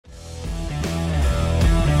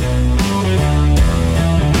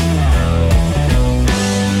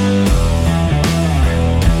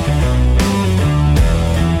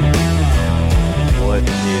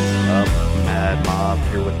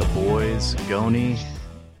Goni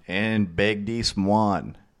and Big D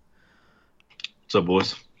Swan. What's up,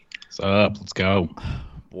 boys? What's up? Let's go.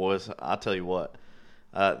 Boys, I'll tell you what.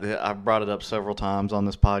 I've brought it up several times on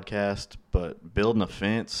this podcast, but building a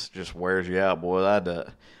fence just wears you out, boy.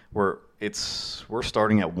 We're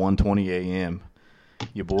starting at 1:20 a.m.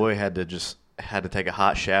 Your boy had to take a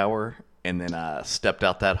hot shower, and then I stepped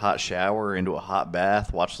out that hot shower into a hot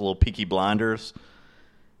bath, watched a little Peaky Blinders,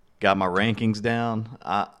 got my rankings down.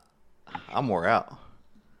 I'm wore out.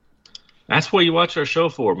 That's what you watch our show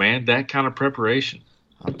for, man. That kind of preparation.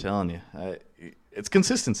 I'm telling you, it's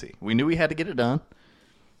consistency. We knew we had to get it done,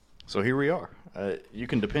 so here we are. You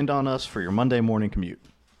can depend on us for your Monday morning commute.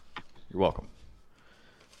 You're welcome.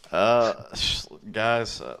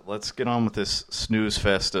 Guys, let's get on with this snooze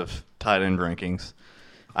fest of tight end rankings.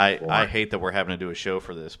 I hate that we're having to do a show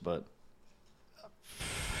for this, but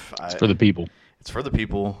it's for the people. It's for the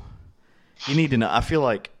people. You need to know. I feel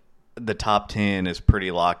like the top 10 is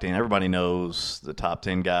pretty locked in. Everybody knows the top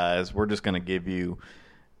 10 guys. We're just going to give you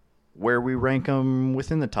where we rank them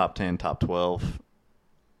within the top 10, top 12.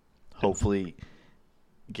 Hopefully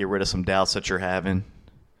get rid of some doubts that you're having.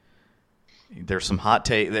 There's some hot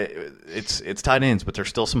take. It's tight ends, but there's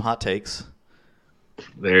still some hot takes.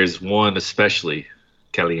 There's one especially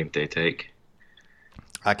caliente take.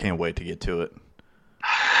 I can't wait to get to it.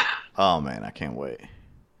 Oh man, I can't wait.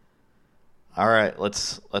 All right,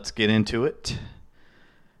 let's get into it.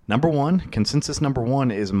 Consensus number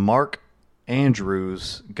one is Mark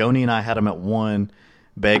Andrews. Goni and I had him at 1.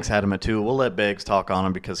 Beggs had him at 2. We'll let Beggs talk on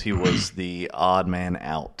him because he was the odd man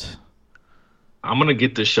out. I'm going to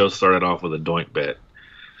get this show started off with a doink bet.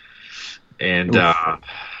 And,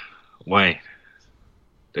 Wayne,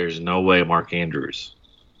 there's no way Mark Andrews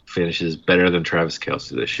finishes better than Travis Kelce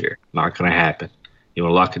this year. Not going to happen. You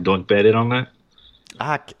want to lock a doink bet in on that?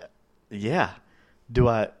 Yeah.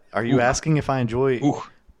 Are you asking if I enjoy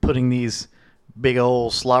putting these big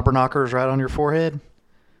old slobber knockers right on your forehead?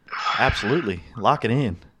 Absolutely. Lock it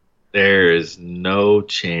in. There is no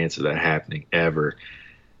chance of that happening ever.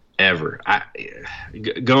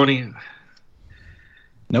 Goni.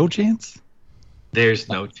 No chance? There's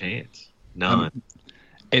no chance. None.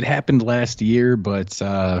 It happened last year, but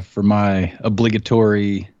for my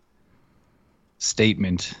obligatory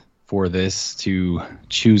statement for this to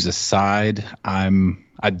choose a side,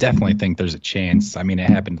 I definitely think there's a chance. I mean, it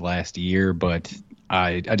happened last year, but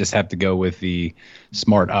I just have to go with the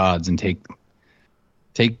smart odds and take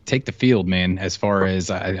the field, man. As far as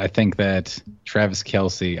I think that Travis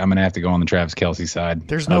Kelce, I'm going to have to go on the Travis Kelce side.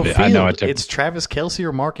 There's no field. I know it's Travis Kelce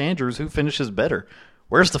or Mark Andrews. Who finishes better?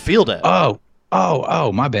 Where's the field at?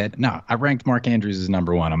 Oh, my bad. No, I ranked Mark Andrews as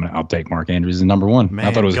number 1. I'll take Mark Andrews as number 1. Man,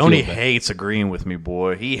 I thought it was Goni hates agreeing with me,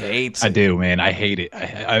 boy. He hates. I do, man. I hate it.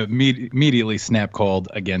 I immediately snap called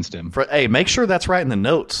against him. Hey, make sure that's right in the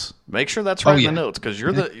notes. Make sure that's right in the notes because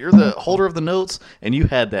you're the holder of the notes, and you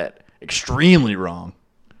had that extremely wrong.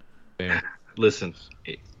 Fair. Listen,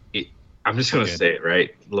 I'm just going to say it,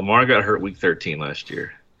 right? Lamar got hurt week 13 last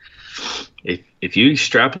year. If you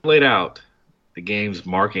extrapolate out the games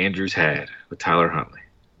Mark Andrews had with Tyler Huntley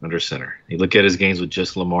under center, you look at his games with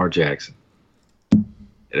just Lamar Jackson,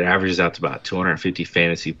 it averages out to about 250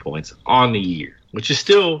 fantasy points on the year, which is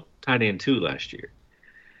still tight end 2 last year.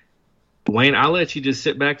 Wayne, I'll let you just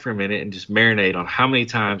sit back for a minute and just marinate on how many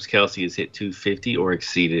times Kelce has hit 250 or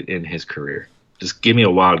exceeded in his career. Just give me a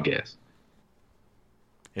wild guess.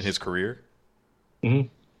 In his career? Mm-hmm.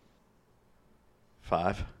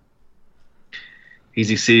 5. He's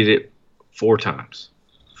exceeded it 4 times.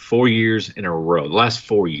 4 years in a row. The last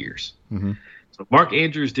 4 years. Mm-hmm. So Mark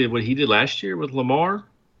Andrews did what he did last year with Lamar.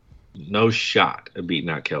 No shot of beating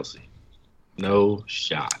out Kelce. No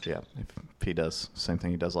shot. Yeah, if he does the same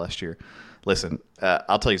thing he does last year. Listen,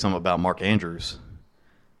 I'll tell you something about Mark Andrews.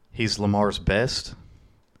 He's Lamar's best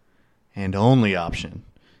and only option.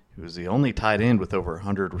 He was the only tight end with over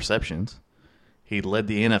 100 receptions. He led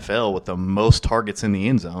the NFL with the most targets in the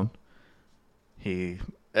end zone. He's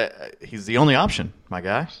the only option, my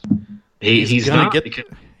guy. He's not.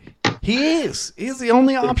 He is. He's the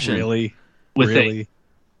only option. Really?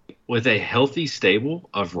 With a healthy stable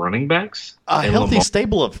of running backs. A healthy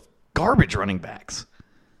stable of garbage running backs.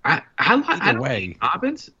 I like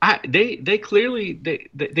Dobbins. They clearly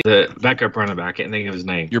the backup running back. I can't think of his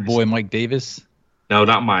name. Your boy Mike Davis. No,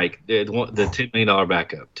 not Mike. The $10 million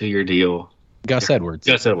backup, 2-year deal. Gus Edwards.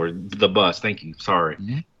 Gus Edwards, the bust. Thank you. Sorry.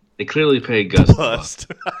 Mm-hmm. They clearly paid Gus the bust.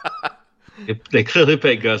 They clearly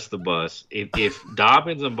paid Gus the bust. If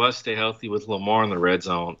Dobbins and Bust stay healthy with Lamar in the red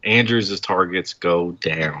zone, Andrews' targets go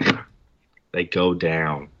down. They go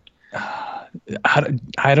down.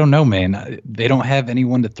 I don't know, man. They don't have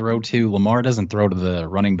anyone to throw to. Lamar doesn't throw to the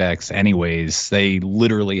running backs anyways. They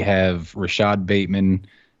literally have Rashad Bateman,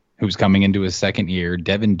 who's coming into his second year,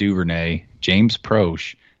 Devin Duvernay, James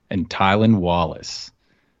Proche, and Tylan Wallace.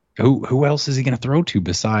 Who else is he going to throw to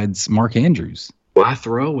besides Mark Andrews? Why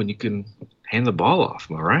throw when you can hand the ball off?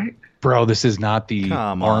 Am I right? Bro, this is not the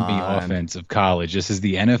Come Army on. offense of college. This is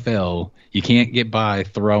the NFL. You can't get by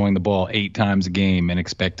throwing the ball 8 times a game and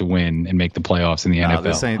expect to win and make the playoffs in the NFL.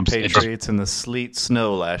 This ain't Patriots in the sleet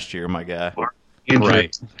snow last year, my guy.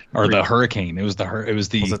 Right. Or the hurricane. It was the hurricane?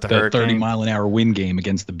 30-mile-an-hour wind game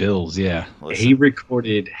against the Bills. Yeah. Listen, He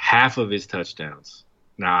recorded half of his touchdowns.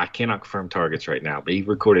 Now, I cannot confirm targets right now, but he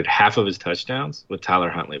recorded half of his touchdowns with Tyler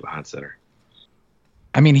Huntley behind center.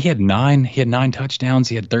 I mean, he had 9 touchdowns.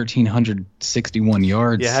 He had 1,361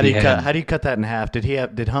 yards. yeah, how do you cut that in half?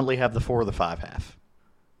 Did Huntley have the 4 or the 5 half?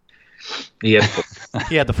 He had,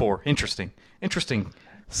 He had the 4. Interesting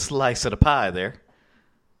slice of the pie there.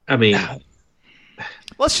 I mean,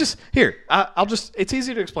 Let's just here. I'll just. It's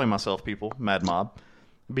easy to explain myself, people. Mad Mob,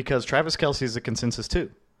 because Travis Kelce is a consensus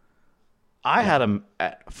too. I had him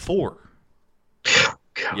at 4.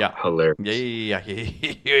 God, Yeah. hilarious.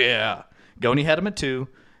 Yeah. Goni had him at 2.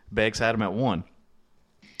 Beggs had him at 1.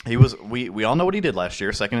 He was. We all know what he did last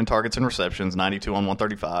year. Second in targets and receptions, 92 on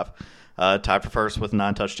 135. Tied for first with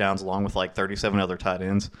 9 touchdowns, along with like 37 other tight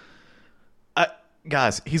ends.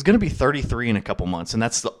 Guys, he's going to be 33 in a couple months, and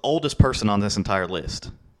that's the oldest person on this entire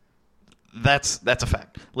list. That's a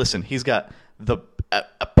fact. Listen, he's got a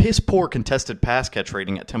piss-poor contested pass catch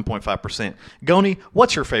rating at 10.5%. Goni,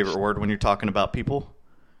 what's your favorite word when you're talking about people?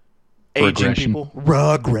 Aging Regression. people?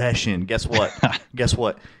 Regression. Guess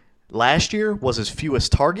what? Last year was his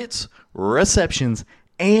fewest targets, receptions,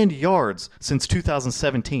 and yards since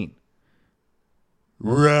 2017.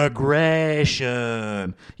 Regression.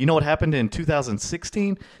 You know what happened in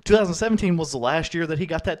 2016? 2017 was the last year that he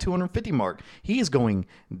got that 250 mark. He is going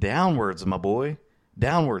downwards, my boy.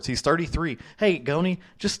 Downwards. He's 33. Hey, Goni,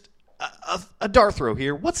 just a dart throw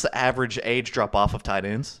here. What's the average age drop-off of tight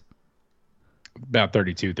ends? About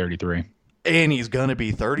 32, 33. And he's going to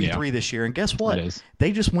be 33 this year. And guess what? It is.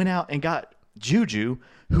 They just went out and got Juju,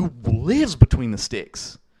 who lives between the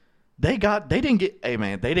sticks. They didn't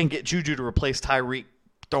get Juju to replace Tyreek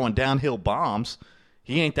throwing downhill bombs.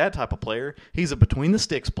 He ain't that type of player. He's a between the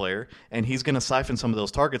sticks player, and he's going to siphon some of those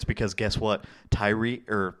targets because guess what?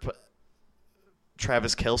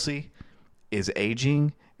 Travis Kelce is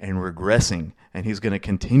aging and regressing, and he's going to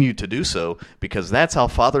continue to do so because that's how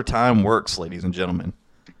Father Time works, ladies and gentlemen.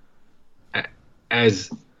 As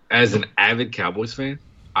an avid Cowboys fan,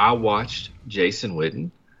 I watched Jason Witten,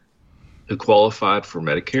 who qualified for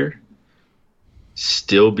Medicare,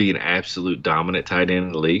 still be an absolute dominant tight end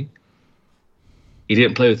in the league. He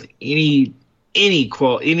didn't play with any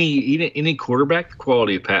quarterback the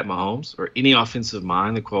quality of Pat Mahomes or any offensive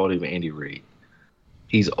mind the quality of Andy Reid.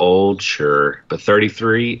 He's old, sure, but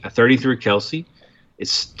 33 Kelce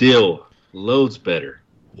is still loads better.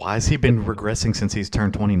 Why has he been regressing since he's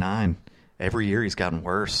turned 29? Every year he's gotten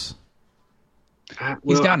worse.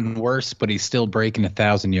 He's gotten worse, but he's still breaking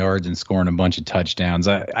 1,000 yards and scoring a bunch of touchdowns.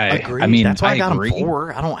 I agree. I mean, that's why I got agree. him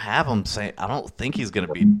 4. I don't have him saying. I don't think he's going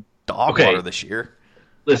to be dog Okay. water this year.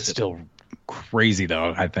 That's Listen, still crazy,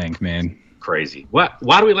 though, I think, man. crazy. Why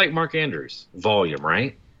do we like Mark Andrews? Volume,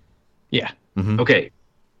 right? Yeah. Okay.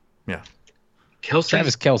 Yeah. Kelce.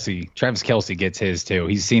 Travis Kelce gets his, too.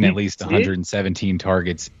 He's seen at least did? 117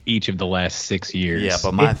 targets each of the last 6 years. Yeah,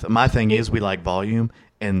 but my thing is we like volume,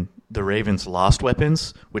 and the Ravens lost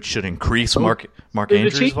weapons, which should increase Mark the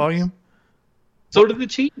Andrews' Chiefs. volume. So did the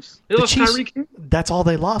Chiefs. They The lost Chiefs, Tyreek Hill. that's all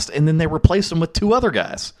they lost, and then they replaced him with 2 other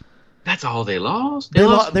guys. That's all they lost.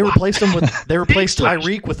 They replaced him with Speedsters.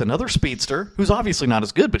 Tyreek with another speedster who's obviously not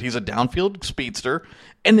as good, but he's a downfield speedster,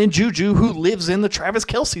 and then Juju who lives in the Travis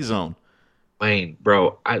Kelce zone. Wayne,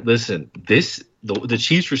 bro, listen. The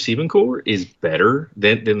Chiefs receiving core is better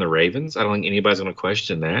than the Ravens. I don't think anybody's going to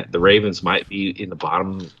question that. The Ravens might be in the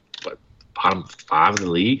bottom 5 of the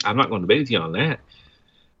league. I'm not going to debate with you on that.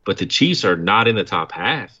 But the Chiefs are not in the top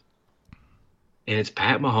half. And it's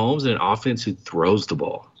Pat Mahomes and an offense who throws the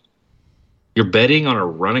ball. You're betting on a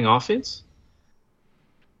running offense?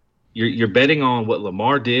 You're betting on what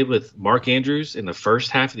Lamar did with Mark Andrews in the first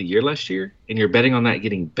half of the year last year, and you're betting on that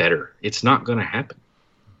getting better. It's not going to happen.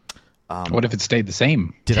 What if it stayed the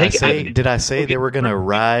same? Did I say they were going to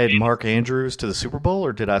ride Mark Andrews to the Super Bowl,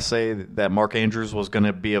 or did I say that Mark Andrews was going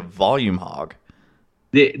to be a volume hog?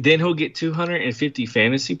 Then he'll get 250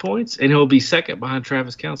 fantasy points, and he'll be second behind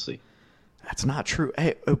Travis Kelce. That's not true.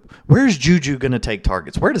 Hey, where's Juju going to take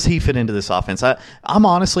targets? Where does he fit into this offense? I'm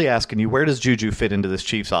honestly asking you, where does Juju fit into this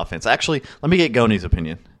Chiefs offense? Actually, let me get Goni's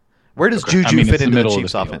opinion. Where does Juju fit into the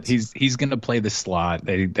Chiefs offense? He's going to play the slot.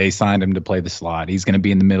 They signed him to play the slot. He's going to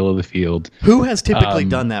be in the middle of the field. Who has typically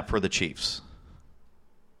done that for the Chiefs?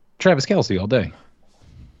 Travis Kelce all day.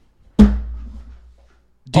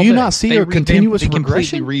 Do you not see a continuous regression? They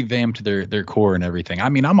completely revamped their core and everything. I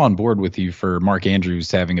mean, I'm on board with you for Mark Andrews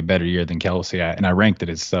having a better year than Kelce, and I ranked it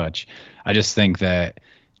as such. I just think that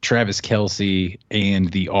Travis Kelce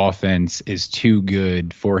and the offense is too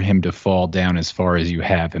good for him to fall down as far as you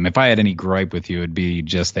have him. If I had any gripe with you, it'd be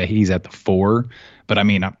just that he's at the 4. But, I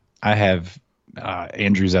mean, I have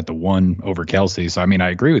Andrews at the 1 over Kelce. So, I mean,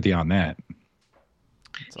 I agree with you on that.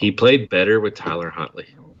 He played better with Tyler Huntley.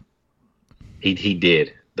 He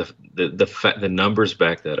did. The numbers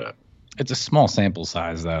back that up. It's a small sample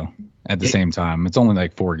size, though. At the same time, it's only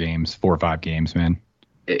like 4 or 5 games, man.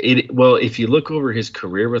 Well, if you look over his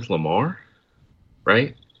career with Lamar,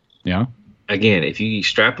 right? Yeah. Again, if you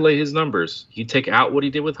extrapolate his numbers, you take out what he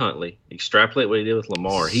did with Huntley, extrapolate what he did with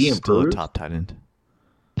Lamar, he improved. Still a top tight end.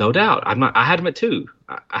 No doubt. I had him at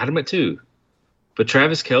 2. But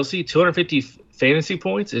Travis Kelce, 250 fantasy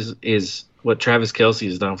points is what Travis Kelce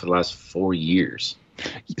has done for the last 4 years.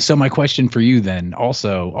 So my question for you then,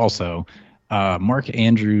 also, Mark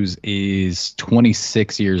Andrews is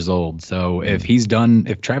 26 years old. So if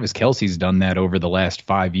Travis Kelce's done that over the last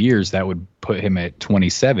 5 years, that would put him at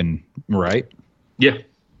 27, right? Yeah.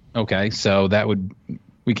 Okay, so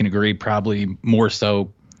we can agree probably more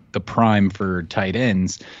so the prime for tight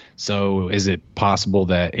ends. So is it possible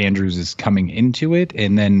that Andrews is coming into it?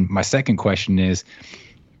 And then my second question is,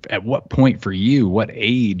 at what point for you, what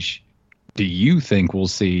age do you think we'll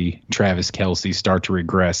see Travis Kelce start to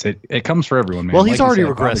regress? It comes for everyone, man. Well, he's already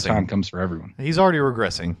regressing. Time comes for everyone. He's already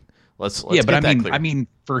regressing. Let's yeah, but clear. I mean,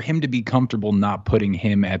 for him to be comfortable not putting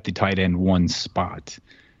him at the tight end 1 spot,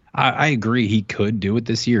 I agree he could do it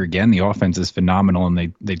this year again. The offense is phenomenal,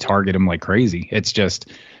 and they target him like crazy. It's just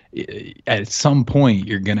at some point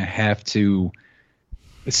you're going to have to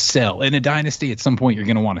sell. In a dynasty, at some point you're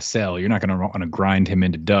going to want to sell. You're not going to want to grind him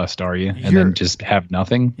into dust, are you? And then just have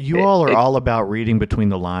nothing? You all are all about reading between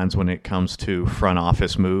the lines when it comes to front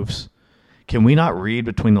office moves. Can we not read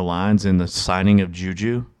between the lines in the signing of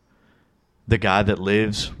Juju, the guy that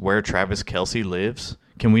lives where Travis Kelce lives?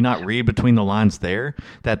 Can we not read between the lines there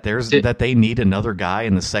that that they need another guy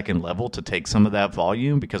in the second level to take some of that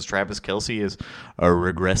volume because Travis Kelce is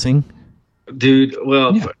regressing? Dude,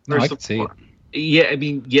 well, yeah, I can see it. Yeah, I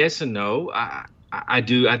mean, yes and no. I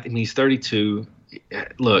do. I mean, he's 32.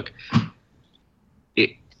 Look,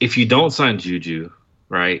 if you don't sign Juju,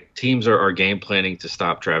 right, teams are game planning to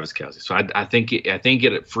stop Travis Kelce. So I think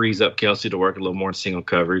it frees up Kelce to work a little more in single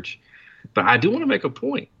coverage. But I do want to make a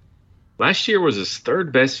point. Last year was his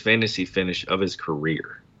 3rd best fantasy finish of his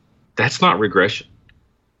career. That's not regression.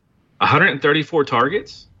 134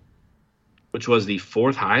 targets, which was the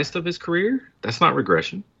 4th highest of his career. That's not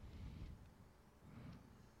regression.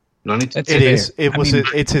 It is.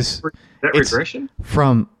 It's his. That regression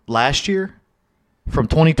from last year, from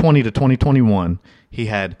 2020 to 2021. He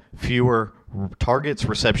had fewer targets,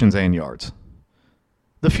 receptions, and yards.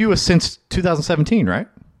 The fewest since 2017, right?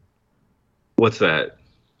 What's that?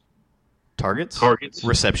 Targets,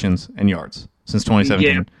 receptions, and yards since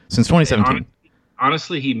 2017. Yeah. Since 2017.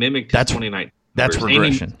 Honestly, he mimicked 2019. That's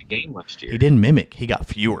regression. The game last year. He didn't mimic. He got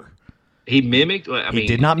fewer. He mimicked. He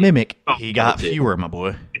did not mimic. He got fewer, my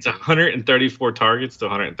boy. It's 134 targets to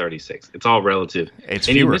 136. It's all relative. It's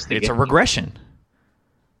fewer. It's a regression.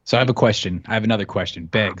 So I have a question. I have another question.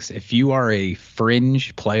 Beggs, if you are a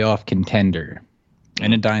fringe playoff contender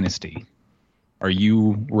in a dynasty, are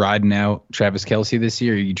you riding out Travis Kelce this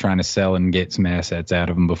year, or are you trying to sell and get some assets out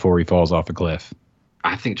of him before he falls off a cliff?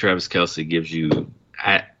 I think Travis Kelce gives you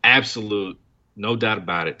absolute, no doubt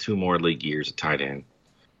about it, 2 more league years at tight end.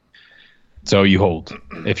 So you hold.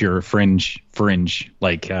 If you're a fringe,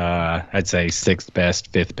 like I'd say 6th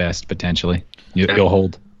best, 5th best potentially, you'll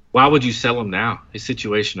hold. Why would you sell him now? His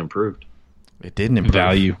situation improved. It didn't improve.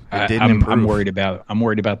 Value. Improve. I'm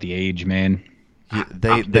worried about the age, man.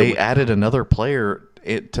 They added another player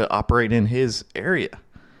to operate in his area.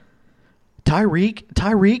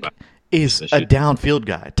 Tyreek is a downfield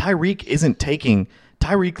guy.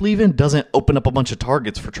 Tyreek leaving doesn't open up a bunch of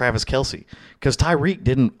targets for Travis Kelce because Tyreek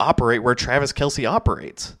didn't operate where Travis Kelce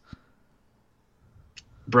operates.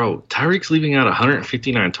 Bro, Tyreek's leaving out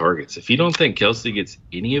 159 targets. If you don't think Kelce gets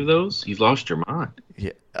any of those, you've lost your mind.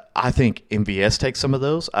 Yeah, I think MVS takes some of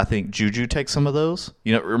those. I think Juju takes some of those.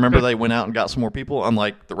 You know, remember they went out and got some more people,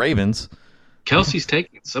 unlike the Ravens. Kelsey's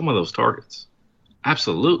taking some of those targets.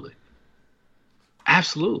 Absolutely.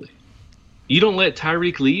 Absolutely. You don't let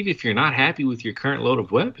Tyreek leave if you're not happy with your current load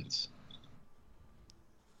of weapons.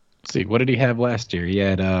 Let's see, what did he have last year? He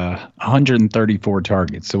had 134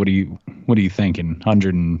 targets. So what are you thinking?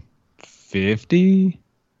 150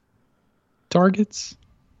 targets?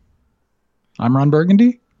 I'm Ron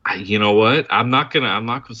Burgundy? You know what? I'm not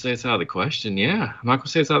gonna say it's out of the question. Yeah, I'm not gonna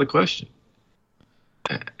say it's out of the question.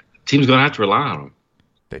 Team's gonna have to rely on him.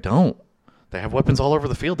 They don't. They have weapons all over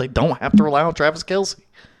the field. They don't have to rely on Travis Kelce.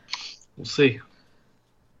 We'll see.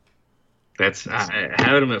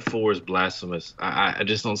 Having him at 4 is blasphemous. I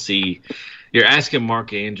just don't see. You're asking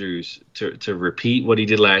Mark Andrews to repeat what he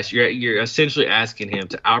did last year. You're essentially asking him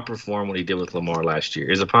to outperform what he did with Lamar last year.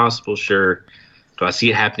 Is it possible? Sure. Do I see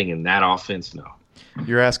it happening in that offense? No.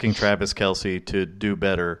 You're asking Travis Kelce to do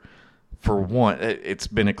better. For one, it's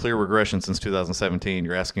been a clear regression since 2017.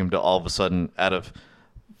 You're asking him to all of a sudden, out of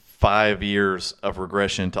 5 years of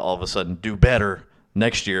regression, to all of a sudden do better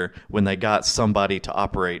next year when they got somebody to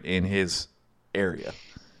operate in his area.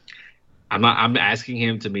 I'm asking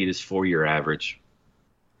him to meet his 4-year average.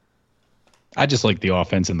 I just like the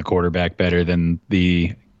offense and the quarterback better than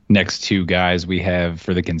the next two guys we have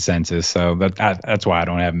for the consensus. So that's why I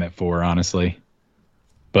don't have him at 4, honestly.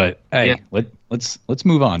 But hey, yeah. Let's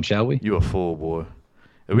move on, shall we? You a fool, boy.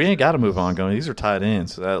 We ain't got to move on. Going. These are tight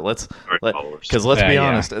ends. Because let's be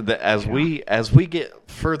honest. As we get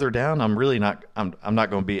further down, I'm not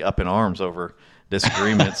going to be up in arms over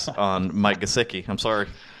disagreements on Mike Gesicki. I'm sorry.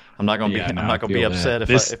 I'm not going to be upset if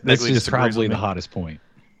this is probably the hottest point.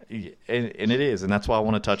 And it is, and that's why I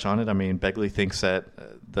want to touch on it. I mean, Begley thinks that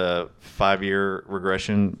the 5-year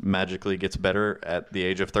regression magically gets better at the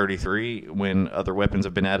age of 33 when other weapons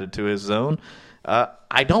have been added to his zone.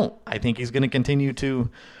 I don't. I think he's going to continue to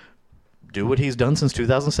do what he's done since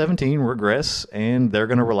 2017, regress, and they're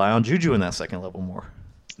going to rely on Juju in that second level more.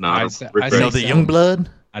 I the young blood.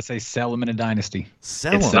 I say sell him in a dynasty.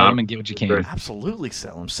 Sell him and get what you can. Absolutely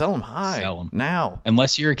sell him. Sell him high. Sell him now.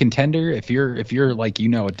 Unless you're a contender, if you're like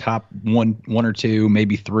a top one or two,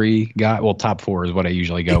 maybe 3 guy. Well, top 4 is what I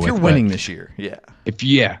usually go with. If you're winning this year, yeah.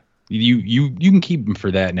 You can keep him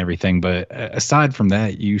for that and everything, but aside from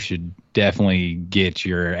that, you should definitely get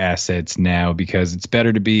your assets now because it's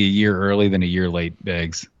better to be a year early than a year late,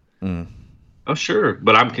 Beggs. Mm. Oh, sure,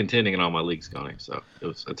 but I'm contending in all my leagues going, so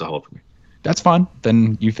it's a hold for me. That's fine.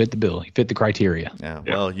 Then you fit the bill. You fit the criteria. Yeah.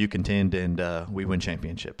 Well, you contend and we win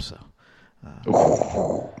championships. So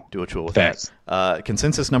do what you will with Facts. that.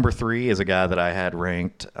 Consensus number 3 is a guy that I had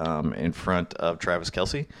ranked in front of Travis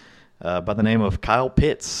Kelce by the name of Kyle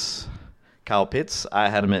Pitts. Kyle Pitts, I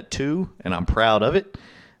had him at 2, and I'm proud of it.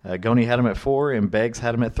 Goni had him at 4, and Beggs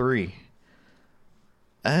had him at 3.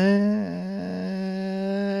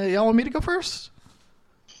 Y'all want me to go first?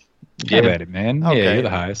 Have at it, man. Okay. Yeah, you're the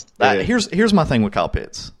highest. Here's my thing with Kyle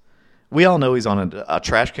Pitts. We all know he's on a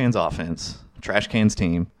trash cans offense, trash cans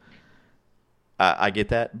team. I get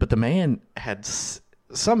that, but the man had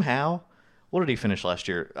somehow. What did he finish last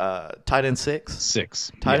year? Tight end 6.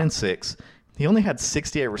 6. Tight end 6. He only had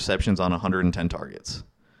 68 receptions on 110 targets.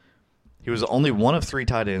 He was only one of 3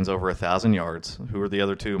 tight ends over 1,000 yards. Who were the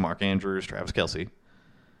other 2? Mark Andrews, Travis Kelce.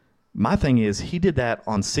 My thing is he did that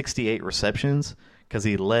on 68 receptions because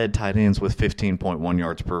he led tight ends with 15.1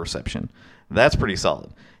 yards per reception. That's pretty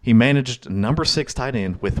solid. He managed number 6 tight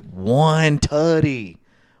end with 1 tutty.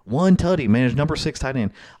 1 tutty, managed number 6 tight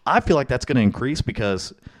end. I feel like that's going to increase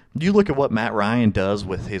because you look at what Matt Ryan does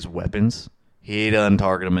with his weapons. He doesn't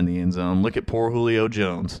target them in the end zone. Look at poor Julio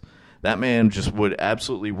Jones. That man just would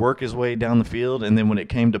absolutely work his way down the field, and then when it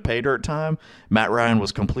came to pay dirt time, Matt Ryan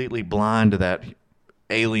was completely blind to that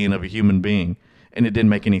alien of a human being. And it didn't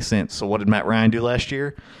make any sense. So what did Matt Ryan do last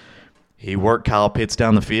year? He worked Kyle Pitts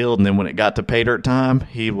down the field, and then when it got to pay dirt time,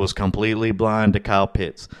 he was completely blind to Kyle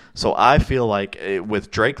Pitts. So I feel like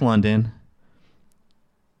with Drake London,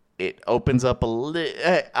 it opens up a little.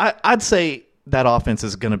 I'd say that offense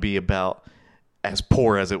is going to be about as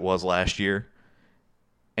poor as it was last year,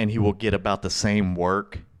 and he will get about the same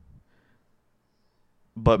work.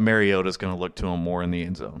 But Mariota's going to look to him more in the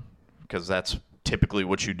end zone because that's typically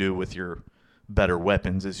what you do with your better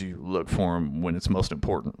weapons is you look for them when it's most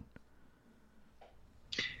important.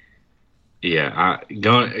 Yeah,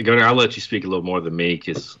 I'll let you speak a little more than me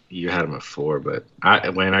because you had him at 4. But I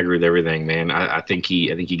agree with everything, man. I think he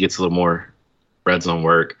gets a little more red zone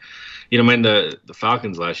work. Man, the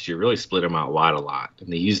Falcons last year really split him out wide a lot,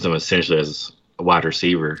 and they used him essentially as a wide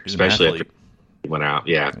receiver, especially after he went out.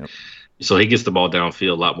 Yeah, yep. So he gets the ball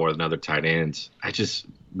downfield a lot more than other tight ends.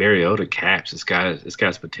 Mariota caps this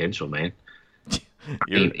guy's potential, man.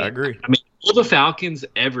 I agree. Will the Falcons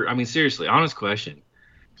ever? I mean, seriously, honest question.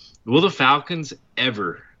 Will the Falcons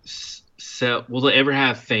ever sell? Will they ever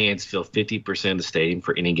have fans fill 50% of the stadium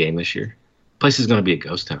for any game this year? Place is going to be a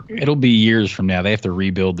ghost town. It'll be years from now. They have to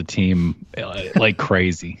rebuild the team like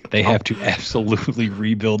crazy. They have to absolutely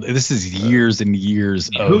rebuild. This is years and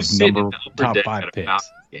years of top 5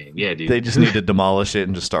 picks. Game? Yeah, dude. They just need to demolish it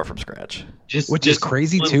and just start from scratch. Which is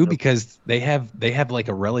crazy too, because they have like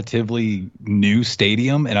a relatively new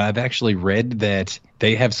stadium, and I've actually read that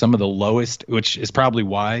they have some of the lowest, which is probably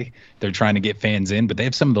why they're trying to get fans in, but they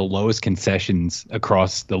have some of the lowest concessions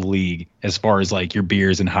across the league as far as like your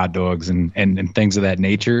beers and hot dogs and things of that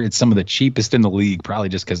nature. It's some of the cheapest in the league, probably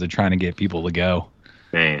just because they're trying to get people to go.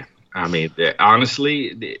 Man, I mean,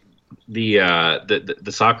 honestly, the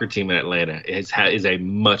soccer team in Atlanta is a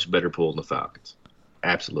much better pool than the Falcons.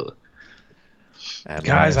 Absolutely.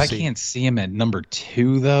 Guys, I can't see him at number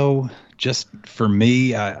 2 though. Just for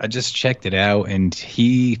me, I just checked it out, and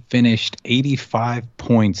he finished 85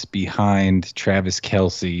 points behind Travis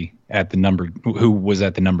Kelce who was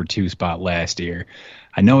at the number 2 spot last year.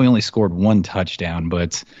 I know he only scored 1 touchdown,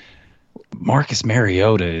 but Marcus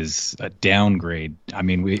Mariota is a downgrade. I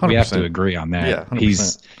mean, we have to agree on that. Yeah,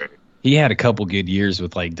 100%. He had a couple good years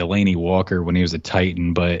with like Delaney Walker when he was a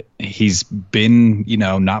Titan, but he's been,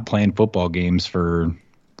 not playing football games for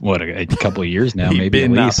a couple of years now, maybe at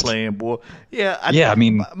least. Not playing, boy. Yeah, I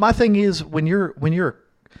mean, my thing is when you're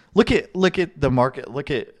look at the market. Look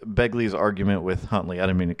at Begley's argument with Huntley. I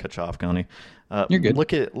didn't mean to cut you off, Connie. You're good.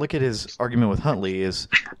 Look at his argument with Huntley is.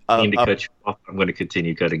 I need to cut you off. I'm going to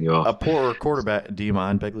continue cutting you off. A poor quarterback. Do you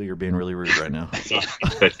mind, Begley? You're being really rude right now.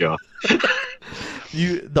 Cut you off.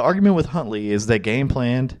 The argument with Huntley is they game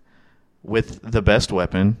planned with the best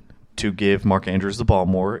weapon to give Mark Andrews the ball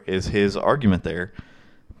more. Is his argument there?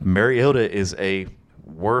 Mariota is a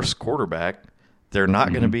worse quarterback. They're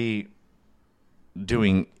not going to be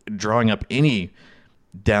drawing up any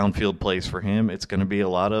downfield plays for him. It's going to be a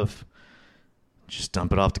lot of just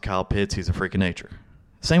dump it off to Kyle Pitts. He's a freak of nature.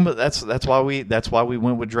 Same, but that's why we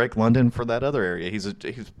went with Drake London for that other area. He's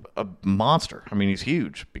a monster. I mean, he's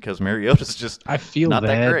huge because Mariota's just not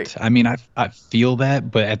that great. I mean, I feel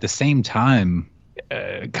that, but at the same time,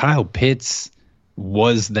 Kyle Pitts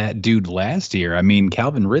was that dude last year. I mean,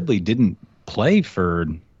 Calvin Ridley didn't play for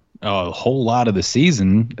a whole lot of the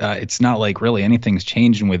season. It's not like really anything's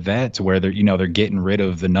changing with that to where they're getting rid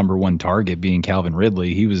of the number 1 target being Calvin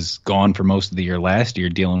Ridley. He was gone for most of the year last year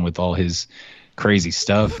dealing with all his crazy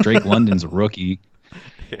stuff. Drake London's a rookie.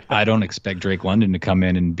 Yeah. I don't expect Drake London to come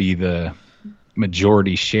in and be the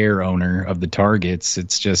majority share owner of the targets.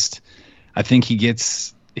 It's just, I think he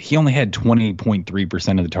only had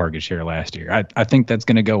 20.3% of the target share last year. I think that's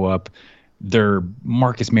going to go up. They're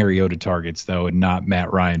Marcus Mariota targets, though, and not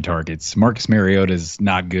Matt Ryan targets. Marcus Mariota's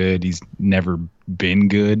not good. He's never been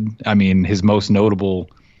good. I mean, his most notable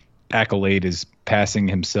accolade is passing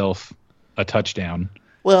himself a touchdown.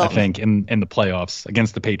 Well, I think in the playoffs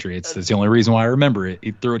against the Patriots. That's the only reason why I remember it.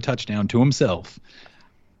 He threw a touchdown to himself.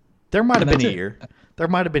 There might have been a year. There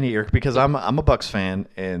might have been a year because I'm a Bucs fan,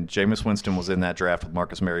 and Jameis Winston was in that draft with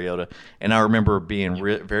Marcus Mariota, and I remember being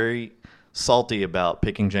very salty about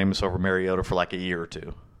picking Jameis over Mariota for like a year or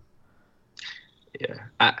two. Yeah.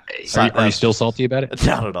 Are you still salty about it?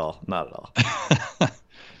 Not at all. Not at all.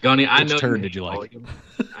 Goni, I know turn did you like?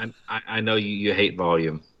 I know you hate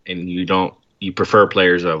volume, and you prefer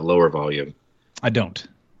players of lower volume. I don't.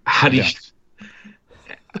 How do you?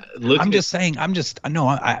 I'm just saying.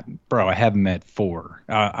 Bro, I have him at 4.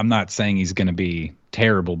 I'm not saying he's going to be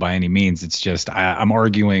terrible by any means. It's just I'm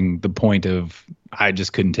arguing the point of I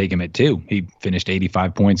just couldn't take him at 2. He finished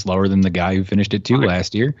 85 points lower than the guy who finished at 2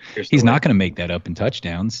 last year. He's not going to make that up in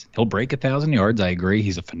touchdowns. He'll break 1,000 yards. I agree.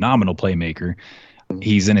 He's a phenomenal playmaker.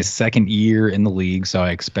 He's in his 2nd year in the league, so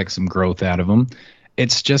I expect some growth out of him.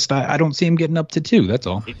 It's just I don't see him getting up to 2. That's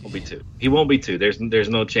all. He won't be 2. There's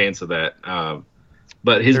no chance of that.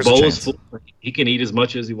 But his bowl is full. He can eat as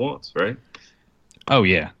much as he wants, right? Oh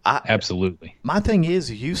yeah, absolutely. My thing is,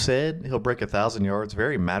 you said he'll break 1,000 yards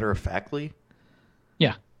very matter of factly.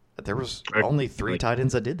 Yeah, there was only 3 tight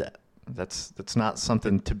ends that did that. That's not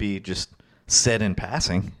something to be just said in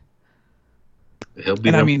passing.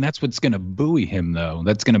 I mean, that's what's going to buoy him, though.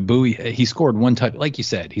 That's going to buoy. He scored 1 tutty, like you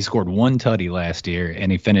said. He scored 1 tutty last year,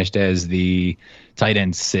 and he finished as the tight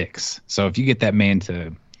end 6. So if you get that man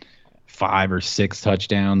to 5 or 6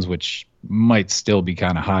 touchdowns, which might still be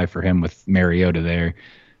kind of high for him with Mariota there,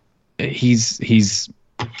 he's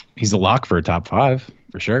a lock for a top 5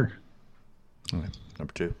 for sure. Okay.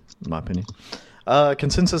 Number 2, in my opinion.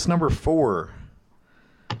 Consensus number 4.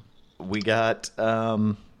 We got.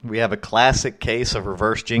 We have a classic case of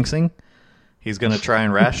reverse jinxing. He's going to try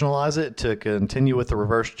and rationalize it to continue with the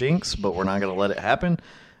reverse jinx, but we're not going to let it happen.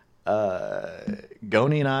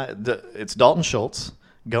 Goni and I, it's Dalton Schultz.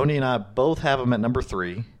 Goni and I both have him at number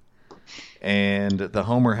 3, and the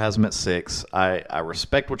Homer has him at 6. I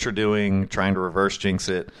respect what you're doing, trying to reverse jinx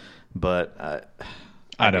it, but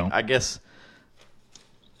I don't. I guess.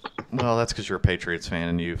 Well, that's because you're a Patriots fan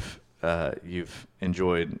and you've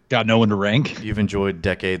enjoyed. Got no one to rank. You've enjoyed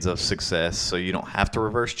decades of success, so you don't have to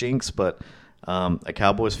reverse jinx. But a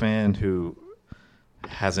Cowboys fan who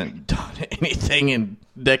hasn't done anything in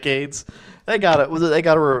decades, they got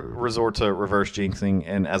to resort to reverse jinxing.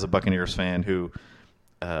 And as a Buccaneers fan who,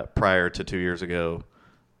 prior to 2 years ago,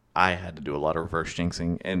 I had to do a lot of reverse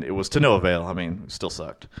jinxing, and it was to no avail. I mean, it still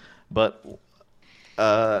sucked. But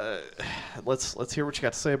let's hear what you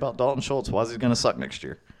got to say about Dalton Schultz. Why is he going to suck next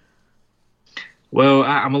year? Well,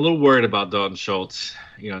 I'm a little worried about Dalton Schultz,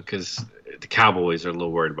 because the Cowboys are a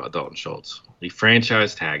little worried about Dalton Schultz. They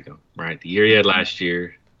franchise tagged him, right? The year he had last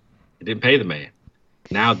year, they didn't pay the man.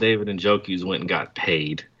 Now David Njoku's went and got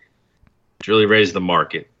paid, which really raised the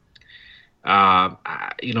market.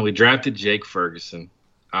 We drafted Jake Ferguson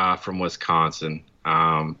from Wisconsin.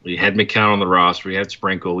 We had McCown on the roster. We had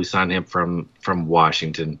Sprinkle. We signed him from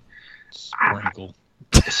Washington. Sprinkle.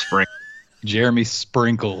 Sprinkle. Jeremy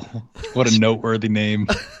Sprinkle. What a noteworthy name.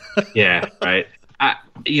 Yeah, right.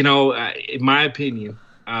 In my opinion,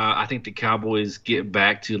 I think the Cowboys get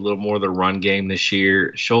back to a little more of the run game this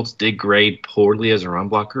year. Schultz did grade poorly as a run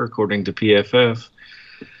blocker, according to PFF.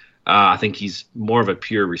 I think he's more of a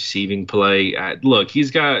pure receiving play. Look, he's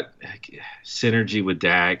got synergy with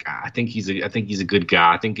Dak. I think he's a good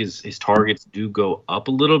guy. I think his targets do go up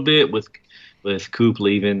a little bit with Coop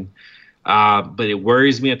leaving. But it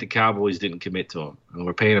worries me that the Cowboys didn't commit to him. And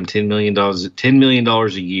we're paying him $10 million a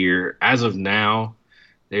year. As of now,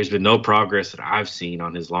 there's been no progress that I've seen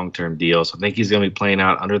on his long-term deal. So I think he's going to be playing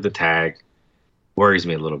out under the tag. Worries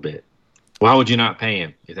me a little bit. Why would you not pay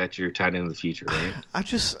him if that's your tight end of the future, right?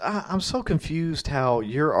 I'm so confused how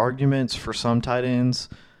your arguments for some tight ends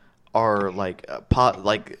are like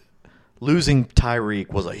losing Tyreek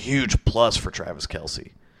was a huge plus for Travis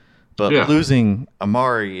Kelce. But losing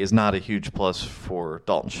Amari is not a huge plus for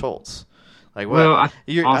Dalton Schultz. I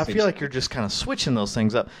feel like you're just kind of switching those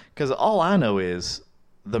things up because all I know is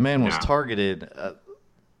the man was targeted over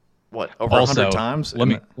 100 times. Let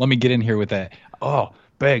me get in here with that. Oh,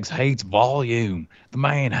 Beggs hates volume. The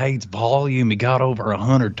man hates volume. He got over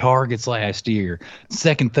 100 targets last year.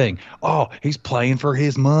 Second thing, he's playing for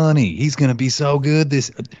his money. He's going to be so good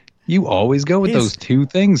this. You always go with those two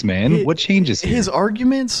things, man. What changes here? His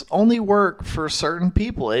arguments only work for certain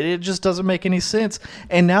people. It just doesn't make any sense.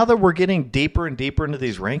 And now that we're getting deeper and deeper into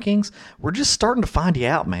these rankings, we're just starting to find you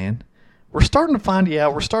out, man. We're starting to find you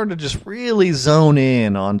out. We're starting to just really zone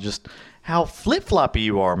in on just how flip-floppy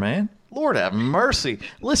you are, man. Lord have mercy.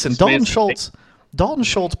 Listen, Dalton Schultz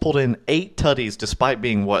pulled in 8 tutties despite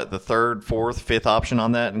being, the third, fourth, fifth option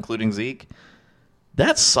on that, including Zeke.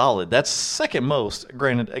 That's solid. That's second most.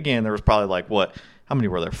 Granted, again, there was probably how many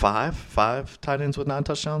were there? 5? 5 tight ends with 9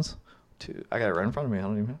 touchdowns? 2. I got it right in front of me. I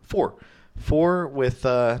don't even know. 4. 4 with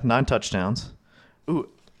 9 touchdowns. Ooh,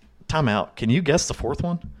 timeout. Can you guess the fourth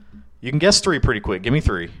one? You can guess 3 pretty quick. Give me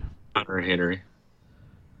 3. Hunter Henry.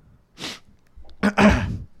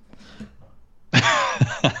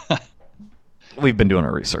 We've been doing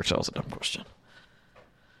our research. That was a dumb question.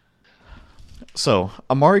 So,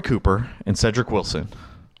 Amari Cooper and Cedric Wilson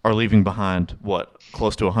are leaving behind,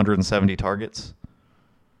 close to 170 targets?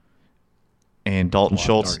 And Dalton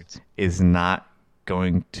Schultz is not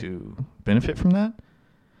going to benefit from that?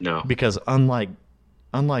 No. Because unlike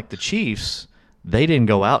the Chiefs, they didn't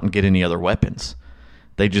go out and get any other weapons.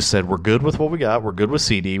 They just said, we're good with what we got. We're good with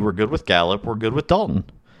CD. We're good with Gallup. We're good with Dalton.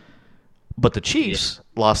 But the Chiefs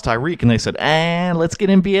lost Tyreek, and they said, let's get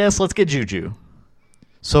MBS. Let's get Juju.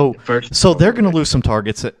 So they're going to lose some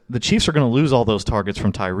targets. The Chiefs are going to lose all those targets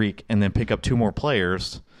from Tyreek and then pick up 2 more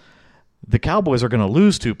players. The Cowboys are going to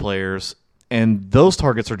lose 2 players, and those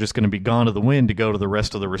targets are just going to be gone to the wind to go to the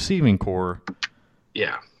rest of the receiving core.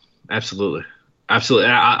 Yeah, absolutely. Absolutely.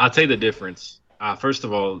 I'll tell you the difference. First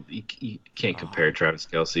of all, you can't compare Travis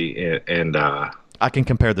Kelce and I can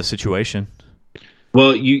compare the situation.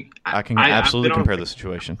 Well, I can absolutely compare the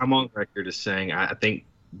situation. I'm on record as saying I think,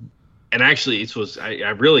 and actually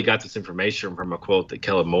I really got this information from a quote that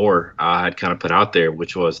Kellen Moore had kind of put out there,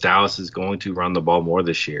 which was Dallas is going to run the ball more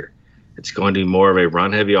this year. It's going to be more of a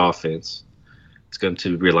run-heavy offense. It's going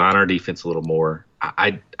to rely on our defense a little more.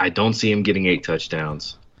 I don't see him getting 8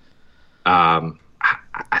 touchdowns.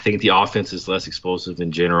 I think the offense is less explosive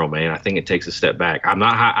in general, man. I think it takes a step back. I'm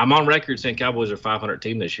on record saying Cowboys are a 500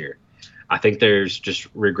 team this year. I think there's just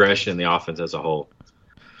regression in the offense as a whole.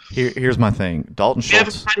 Here's my thing. Dalton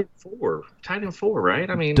Schultz. Tied in four, right?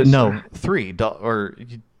 I mean, no, 3. Or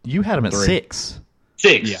you had him at 6.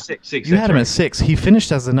 Six. You had him at 6. He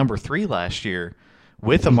finished as the number 3 last year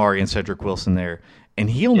with Amari and Cedric Wilson there, and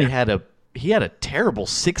he only had a terrible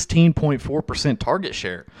 16.4% target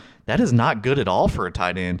share. That is not good at all for a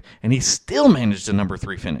tight end, and he still managed a number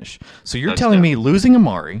 3 finish. So you're telling me losing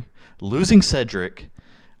Amari, losing Cedric,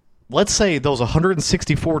 let's say those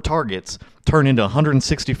 164 targets turn into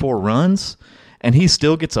 164 runs, and he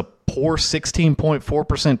still gets a poor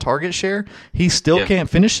 16.4% target share? He still can't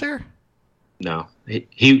finish there? No.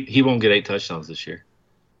 He won't get 8 touchdowns this year.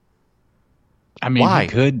 I mean, Why? He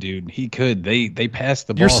could, dude. He could. They passed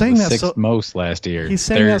the ball the 6th most last year. He's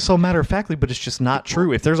saying that so matter-of-factly, but it's just not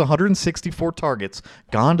true. If there's 164 targets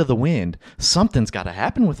gone to the wind, something's got to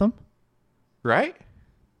happen with them, right?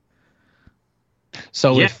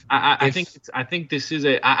 So I think this is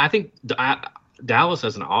I think Dallas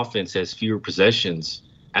as an offense has fewer possessions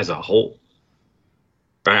as a whole.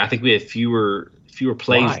 Right? I think we have fewer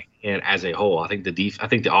plays and as a whole. I think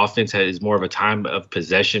the offense is more of a time of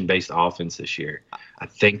possession based offense this year. I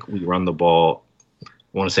think we run the ball, I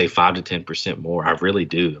want to say 5 to 10% more. I really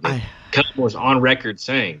do. I mean, Cutmore's on record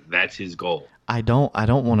saying that's his goal. I don't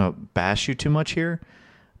want to bash you too much here,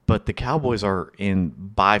 but the Cowboys are in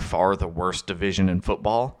by far the worst division in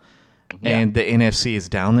football, and the NFC is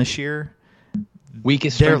down this year.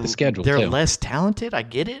 Weakest strength of schedule. They're less talented. I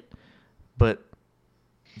get it, but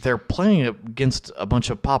they're playing against a bunch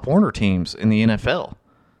of Pop Warner teams in the NFL.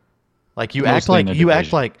 Like you act like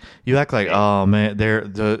oh man,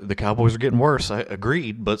 the Cowboys are getting worse. I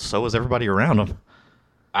agreed, but so is everybody around them.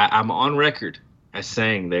 I'm on record as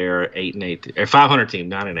saying they're 8-8 or 500 team,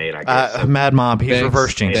 9-8. I guess. Mad Mob, he's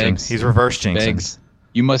reverse jinxing. He's reverse jinxing.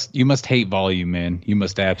 You must hate volume, man. You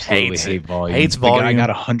must absolutely hate volume. Hates volume. The guy got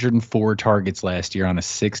 104 targets last year on a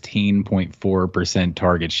 16.4%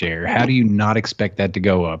 target share. How do you not expect that to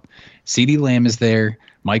go up? CeeDee Lamb is there.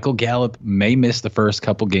 Michael Gallup may miss the first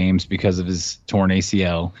couple games because of his torn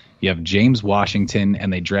ACL. You have James Washington,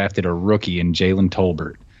 and they drafted a rookie in Jalen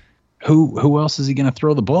Tolbert. Who else is he going to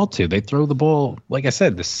throw the ball to? They throw the ball, like I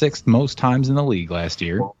said, the 6th most times in the league last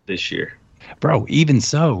year. This year. Bro, even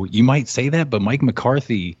so, you might say that, but Mike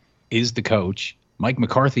McCarthy is the coach. Mike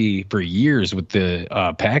McCarthy, for years with the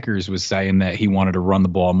Packers, was saying that he wanted to run the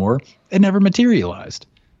ball more. It never materialized.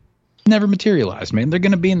 Man. They're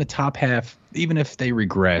going to be in the top half, even if they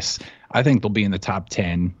regress. I think they'll be in the top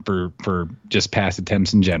 10 for just pass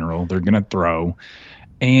attempts in general. They're going to throw.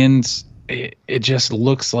 And it just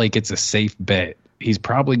looks like it's a safe bet. He's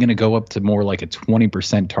probably going to go up to more like a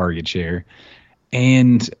 20% target share.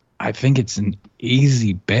 And I think it's an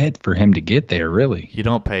easy bet for him to get there, really. You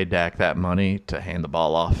don't pay Dak that money to hand the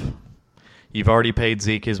ball off. You've already paid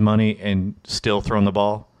Zeke his money and still thrown the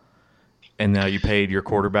ball. And now you paid your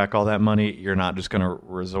quarterback all that money. You're not just going to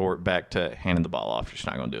resort back to handing the ball off. You're just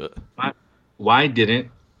not going to do it. Why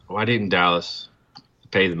didn't Dallas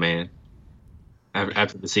pay the man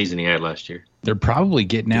after the season he had last year? They're probably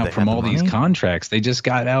getting out from all these contracts. They just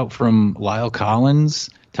got out from Lyle Collins,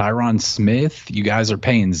 Tyron Smith. You guys are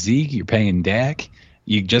paying Zeke. You're paying Dak.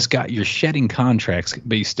 You're shedding contracts,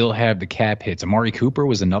 but you still have the cap hits. Amari Cooper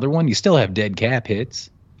was another one. You still have dead cap hits.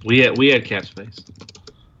 We had cap space.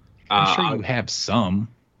 I'm sure you have some.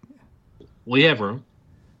 We have room.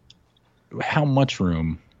 How much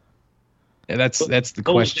room? That's the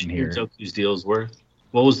question here. Toku's deal's worth.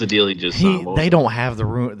 What was the deal he just signed? They don't have the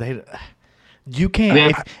room. You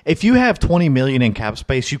can't. If you have $20 million in cap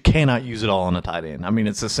space, you cannot use it all on a tight end. I mean,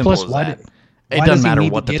 it's as simple as that. It doesn't matter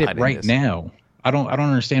what the tight end is. Right now, I don't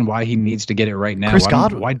understand why he needs to get it right now.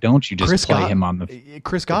 Why don't you just play him on the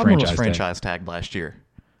Chris Godwin was franchise tagged last year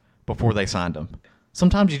before they signed him.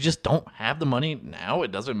 Sometimes you just don't have the money now.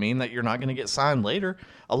 It doesn't mean that you're not going to get signed later.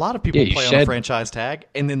 A lot of people play on a franchise tag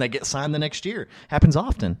and then they get signed the next year. Happens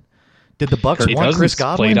often. Did the Bucks want Chris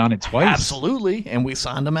Godwin? Played on it twice. Absolutely, and we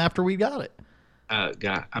signed him after we got it.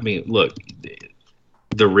 Look,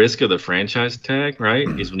 the risk of the franchise tag, right,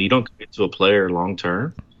 is when you don't commit to a player long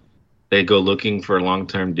term, they go looking for a long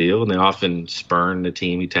term deal, and they often spurn the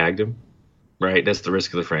team who tagged him, right? That's the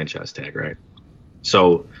risk of the franchise tag, right?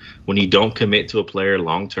 So when you don't commit to a player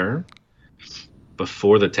long term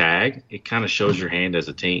before the tag, it kind of shows your hand as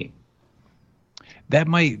a team. That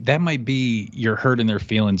might be you're hurting their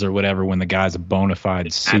feelings or whatever when the guy's a bona fide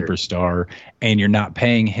superstar and you're not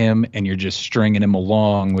paying him and you're just stringing him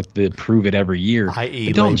along with the prove it every year.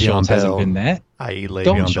 I.e. Dalton Schultz hasn't been that. I.e.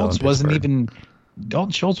 Dalton Schultz wasn't even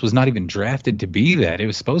Dalton Schultz was not even drafted to be that. It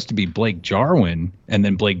was supposed to be Blake Jarwin, and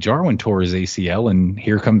then Blake Jarwin tore his ACL, and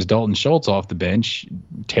here comes Dalton Schultz off the bench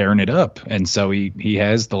tearing it up. And so he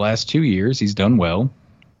has the last 2 years. He's done well.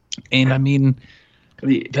 And, I mean,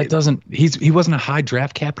 he wasn't a high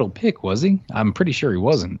draft capital pick, was he? I'm pretty sure he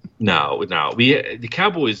wasn't. No. The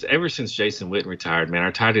Cowboys, ever since Jason Witten retired, man,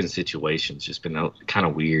 our tight end situation's just been kind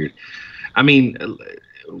of weird. I mean,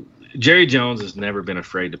 Jerry Jones has never been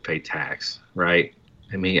afraid to pay tax, right?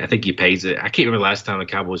 I mean, I think he pays it. I can't remember the last time the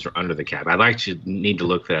Cowboys were under the cap. I'd actually need to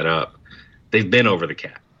look that up. They've been over the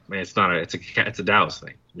cap. I mean, it's a Dallas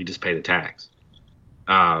thing. We just pay the tax.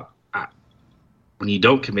 When you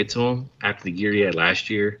don't commit to him after the year he had last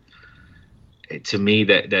year, to me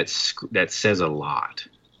that says a lot.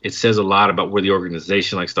 It says a lot about where the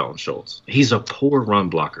organization likes Dalton Schultz. He's a poor run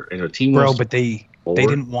blocker, and a team. Bro, but they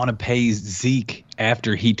didn't want to pay Zeke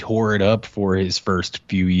after he tore it up for his first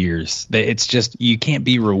few years. It's just you can't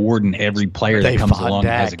be rewarding every player that comes along and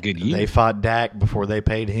has a good year. They fought Dak before they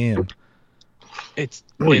paid him. But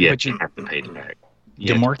you have to pay Dak.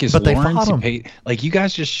 DeMarcus Lawrence, you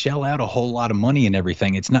guys just shell out a whole lot of money and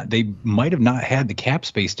everything. It's not they might have not had the cap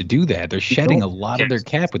space to do that. They're shedding a lot of their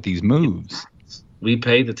cap with these moves. We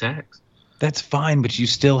pay the tax. That's fine, but you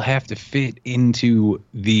still have to fit into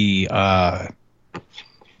the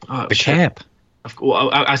cap. Well,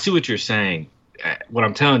 I see what you're saying. What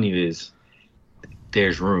I'm telling you is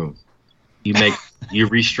there's room. You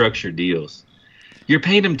restructure deals. You're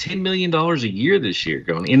paying him $10 million a year this year,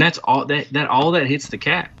 going, and that's all that hits the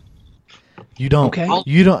cap. You don't. Okay.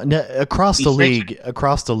 You don't across the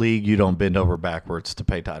league. You don't bend over backwards to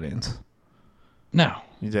pay tight ends. No.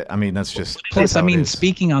 I mean, that's just. Plus, I mean,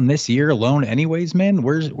 speaking on this year alone, anyways, man,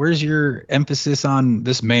 where's your emphasis on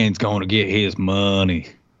this man's going to get his money?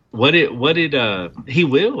 What did he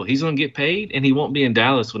will? He's going to get paid, and he won't be in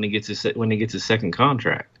Dallas when he gets his second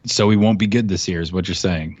contract. So he won't be good this year, is what you're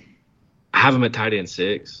saying. I have him at tight end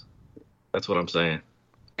 6. That's what I'm saying.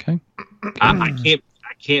 Okay. I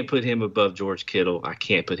can't put him above George Kittle. I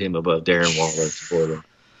can't put him above Darren Waller.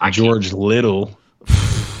 George Little.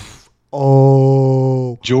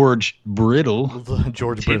 Oh. George Brittle.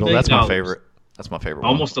 George Brittle. That's my favorite. That's my favorite.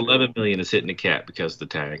 Almost $11 million is hitting the cap because of the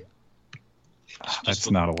tag. That's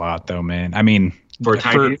not a lot, though, man. I mean,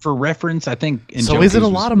 for reference, I think. So is it a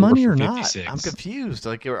lot of money or not? I'm confused.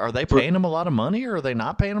 Like, are they paying him a lot of money, or are they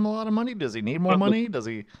not paying him a lot of money? Does he need more money? Does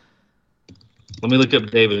he? Let me look up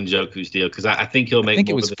David Njoku's deal because I think he'll make. I think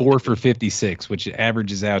it was 4 for 56, which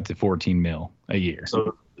averages out to 14 mil a year.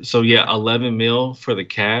 So yeah, 11 mil for the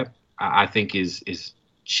cap. I think is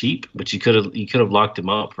cheap, but you could have locked him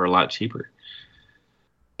up for a lot cheaper.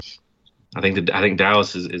 I think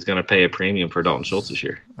Dallas is going to pay a premium for Dalton Schultz this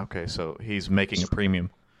year. Okay, so he's making a premium.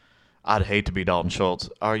 I'd hate to be Dalton Schultz.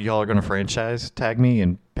 Are y'all going to franchise tag me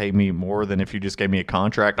and pay me more than if you just gave me a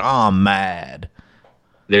contract? I'm mad.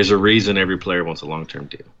 There's a reason every player wants a long-term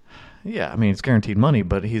deal. Yeah, I mean it's guaranteed money,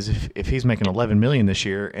 but if he's making $11 million this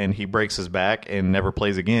year and he breaks his back and never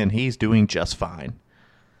plays again, he's doing just fine.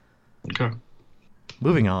 Okay.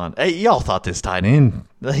 Moving on. Hey, y'all thought the tight end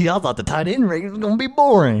rate was going to be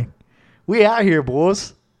boring. We out here,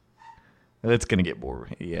 boys. It's going to get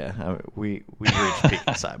boring. Yeah, we reached peak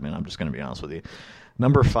excitement. I'm just going to be honest with you.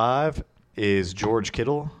 Number 5 is George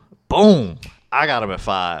Kittle. Boom. I got him at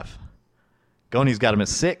 5. Goni's got him at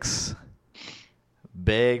 6.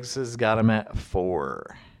 Beggs has got him at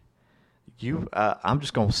 4. I'm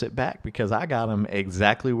just going to sit back because I got him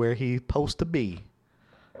exactly where he's supposed to be.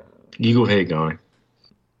 You go ahead, Goni.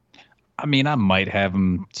 I mean, I might have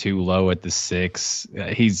him too low at the 6.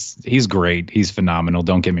 He's great. He's phenomenal.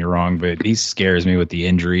 Don't get me wrong, but he scares me with the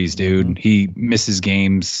injuries, dude. He misses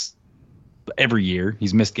games every year.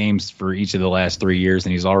 He's missed games for each of the last 3 years,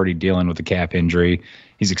 and he's already dealing with a calf injury.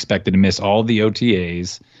 He's expected to miss all the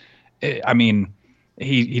OTAs. I mean,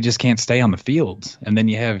 he just can't stay on the field. And then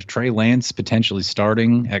you have Trey Lance potentially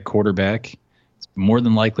starting at quarterback. More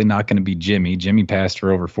than likely not going to be Jimmy. Jimmy passed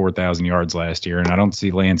for over 4,000 yards last year, and I don't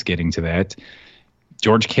see Lance getting to that.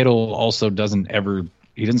 George Kittle also doesn't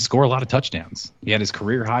score a lot of touchdowns. He had his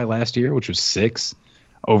career high last year, which was 6.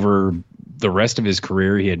 Over the rest of his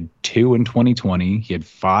career, he had 2 in 2020. He had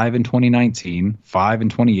 5 in 2019, 5 in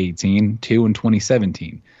 2018, 2 in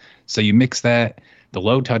 2017. So you mix that, the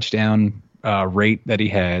low touchdown rate that he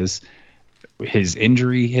has, his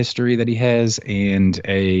injury history that he has, and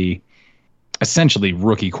essentially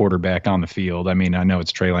rookie quarterback on the field. I mean, I know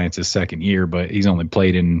it's Trey Lance's second year, but he's only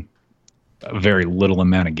played in a very little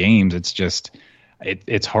amount of games. It's just,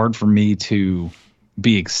 it's hard for me to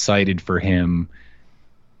be excited for him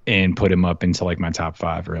and put him up into like my top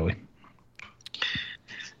 5, really.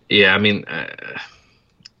 Yeah, I've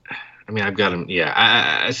got him.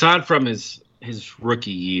 Yeah, aside from his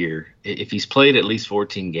rookie year, if he's played at least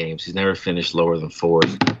 14 games, he's never finished lower than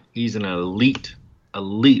fourth. He's an elite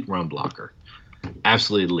run blocker,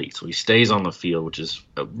 absolutely elite. So he stays on the field, which is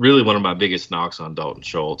really one of my biggest knocks on Dalton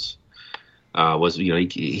Schultz.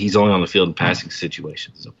 He's only on the field in passing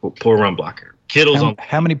situations. He's a poor run blocker.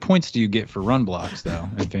 How many points do you get for run blocks though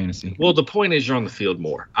in fantasy? Well, the point is you're on the field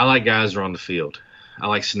more. I like guys who are on the field. I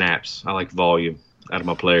like snaps. I like volume out of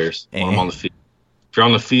my players when I'm on the field. If you're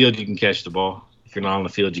on the field, you can catch the ball. If you're not on the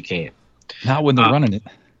field, you can't. Not when they're running it.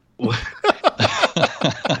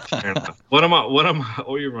 One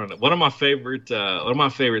of my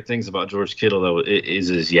favorite things about George Kittle though is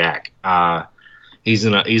his yak. He's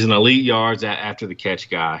an elite yards after the catch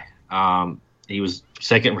guy. He was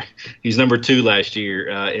second. He's number 2 last year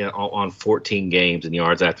on 14 games in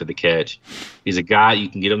yards after the catch. He's a guy you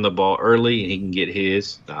can get him the ball early and he can get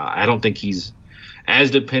his. I don't think he's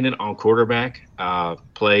as dependent on quarterback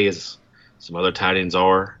play as some other tight ends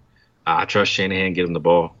are. I trust Shanahan, get him the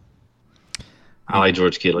ball. I like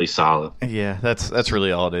George Kittle. He's solid. Yeah, that's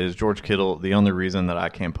really all it is. George Kittle, the only reason that I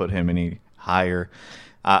can't put him any higher,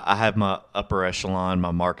 I have my upper echelon,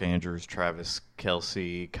 my Mark Andrews, Travis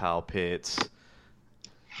Kelce, Kyle Pitts,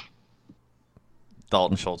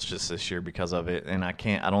 Dalton Schultz just this year because of it, and I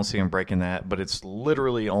don't see him breaking that, but it's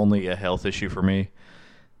literally only a health issue for me.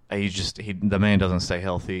 The man doesn't stay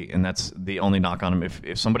healthy, and that's the only knock on him.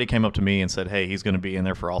 If somebody came up to me and said, "Hey, he's going to be in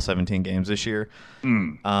there for all 17 games this year,"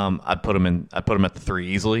 I'd put him at the 3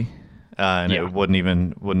 easily, and it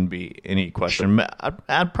wouldn't be any question. Sure.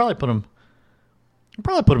 I'd probably put him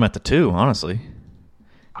at the 2, honestly.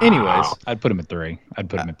 Anyways, I'd put him at 3.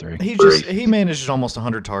 He managed almost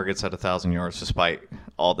 100 targets at 1,000 yards despite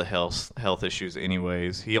all the health issues.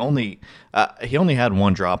 Anyways, he only had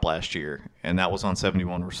 1 drop last year, and that was on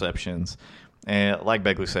 71 receptions. And like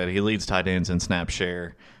Begley said, he leads tight ends in snap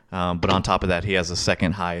share, but on top of that, he has the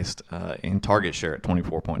second highest in target share at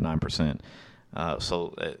 24.9%.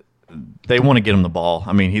 So they want to get him the ball.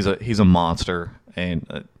 I mean, he's a monster,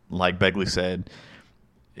 and like Begley said,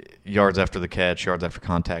 yards after the catch, yards after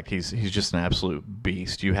contact, he's just an absolute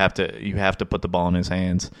beast. You have to put the ball in his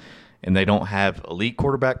hands, and they don't have elite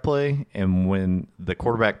quarterback play. And when the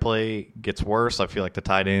quarterback play gets worse, I feel like the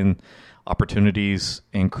tight end opportunities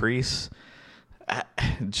increase.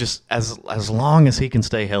 Just as long as he can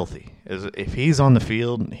stay healthy, if he's on the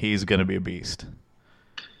field, he's going to be a beast.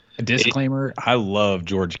 A disclaimer, I love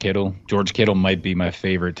George Kittle. George Kittle might be my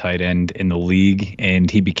favorite tight end in the league,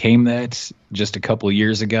 and he became that just a couple of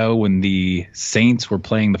years ago when the Saints were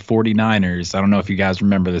playing the 49ers. I don't know if you guys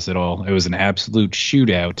remember this at all. It was an absolute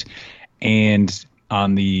shootout, and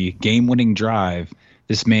on the game-winning drive,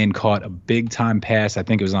 this man caught a big-time pass. I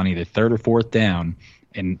think it was on either 3rd or 4th down,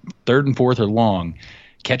 and 3rd and 4th are long,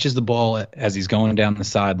 catches the ball as he's going down the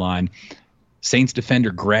sideline. Saints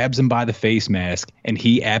defender grabs him by the face mask, and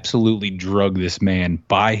he absolutely drug this man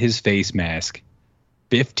by his face mask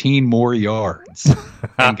 15 more yards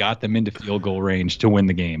and got them into field goal range to win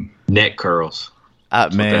the game. Neck curls.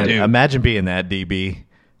 Man, imagine being that DB.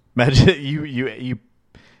 Imagine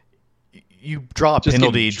you draw a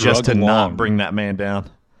penalty just to not bring that man down.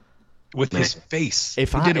 With his face.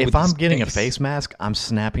 If I'm getting a face mask, I'm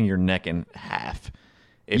snapping your neck in half.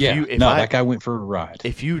 That guy went for a ride.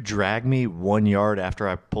 If you drag me 1 yard after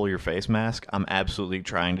I pull your face mask, I'm absolutely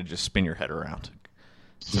trying to just spin your head around.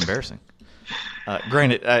 It's embarrassing.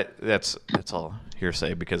 Granted, that's all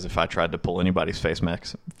hearsay, because if I tried to pull anybody's face mask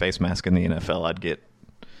in the NFL, I'd get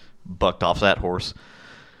bucked off that horse.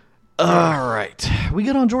 All right. We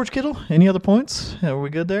good on George Kittle? Any other points? Are we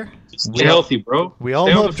good there? Stay healthy, bro. We all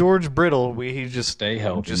love George Brittle. He just stay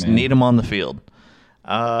healthy. Just need him on the field.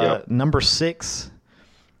 Number 6.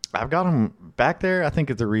 I've got him back there. I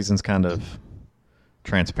think the reason's kind of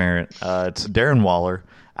transparent. It's Darren Waller.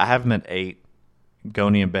 I have him at 8.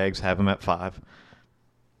 Goni and Beggs have him at 5.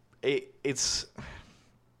 He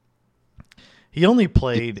only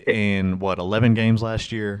played in 11 games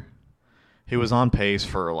last year. He was on pace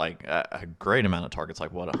for like a great amount of targets,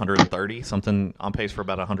 like 130 something, on pace for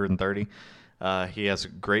about 130. He has a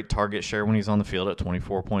great target share when he's on the field at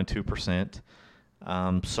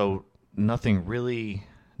 24.2%. So nothing really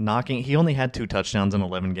knocking. He only had 2 touchdowns in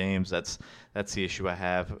 11 games. That's the issue I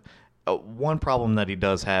have. One problem that he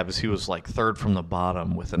does have is he was like 3rd from the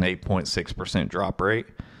bottom with an 8.6% drop rate.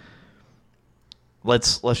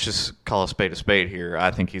 Let's just call a spade here. I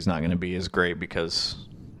think he's not going to be as great because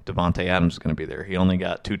Devontae Adams is going to be there. He only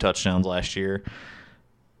got 2 touchdowns last year.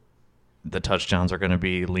 the touchdowns are going to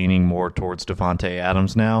be leaning more towards Devontae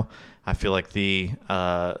Adams now. I feel like the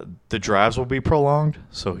drives will be prolonged,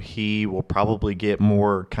 so he will probably get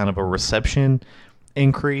more kind of a reception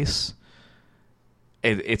increase.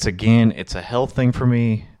 It's a health thing for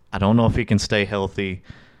me. I don't know if he can stay healthy.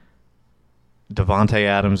 Devontae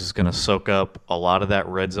Adams is going to soak up a lot of that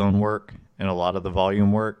red zone work and a lot of the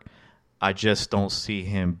volume work. I just don't see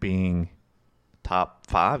him being top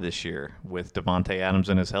 5 this year with Devontae Adams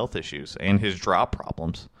and his health issues and his drop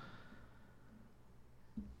problems.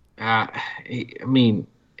 I mean,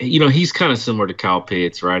 he's kind of similar to Kyle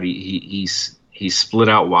Pitts, right? He's split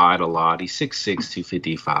out wide a lot. He's 6'6",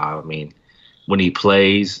 255. I mean, when he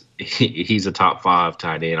plays, he's a top 5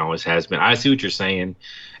 tight end, always has been. I see what you're saying.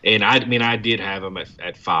 And I did have him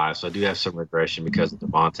at 5, so I do have some regression because of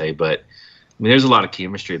Devontae. But, there's a lot of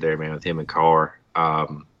chemistry there, man, with him and Carr.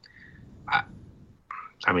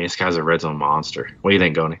 This guy's a red zone monster. What do you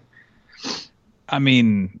think, Goni?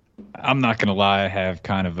 I'm not going to lie. I have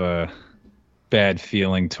kind of a bad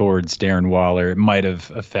feeling towards Darren Waller. It might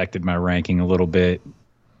have affected my ranking a little bit.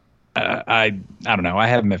 I don't know. I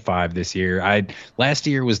have him at 5 this year. Last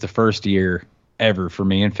year was the first year ever for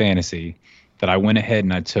me in fantasy that I went ahead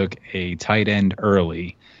and I took a tight end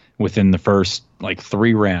early within the first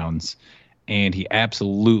 3 rounds, and he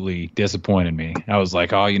absolutely disappointed me. I was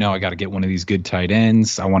like, I got to get one of these good tight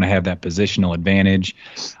ends. I want to have that positional advantage.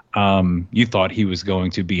 You thought he was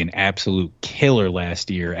going to be an absolute killer last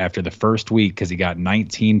year after the first week because he got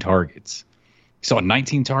 19 targets. You saw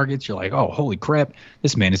 19 targets. You're like, oh, holy crap.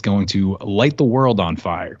 This man is going to light the world on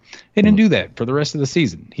fire. He didn't do that for the rest of the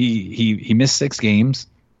season. He missed 6 games,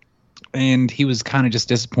 and he was kind of just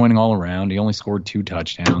disappointing all around. He only scored 2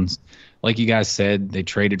 touchdowns. Like you guys said, they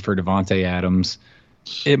traded for Devontae Adams.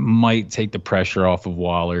 It might take the pressure off of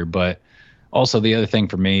Waller, but also the other thing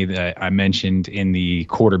for me that I mentioned in the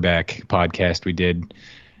quarterback podcast we did,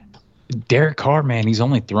 Derek Carr, man, he's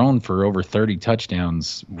only thrown for over 30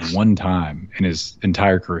 touchdowns one time in his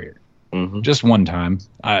entire career. Mm-hmm. Just one time.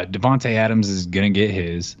 Devontae Adams is going to get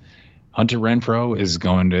his. Hunter Renfrow is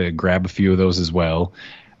going to grab a few of those as well.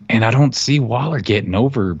 And I don't see Waller getting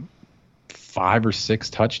over 5 or 6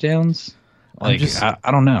 touchdowns. I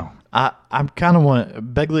don't know. I'm kind of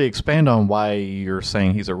want Begley expand on why you're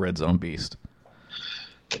saying he's a red zone beast.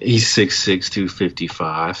 He's 6'6",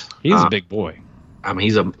 255. He's a big boy.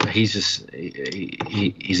 He's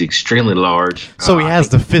extremely large. So he has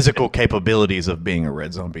the physical capabilities of being a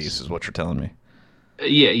red zone beast, is what you're telling me.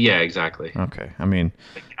 Yeah, exactly. Okay,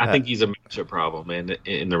 I think he's a matchup problem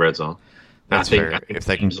in the red zone. That's fair. If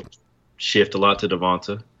they can shift a lot to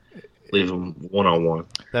Devonta, leave him one-on-one.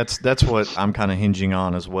 That's what I'm kind of hinging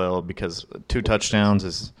on as well, because 2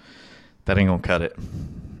 touchdowns that ain't gonna cut it.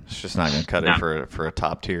 It's just not gonna cut it for a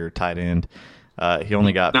top tier tight end. He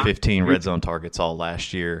only got 15 red zone targets all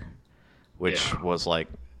last year, which was I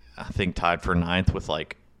think tied for 9th with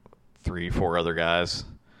 3-4 other guys.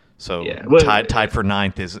 So tied for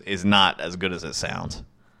 9th is not as good as it sounds.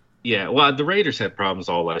 Yeah, well, the Raiders had problems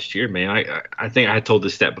all last year, man. I think I told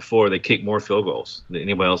this stat before. They kicked more field goals than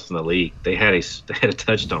anybody else in the league. They had a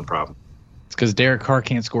touchdown problem. It's because Derek Carr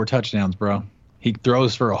can't score touchdowns, bro. He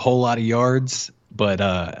throws for a whole lot of yards,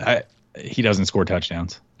 but he doesn't score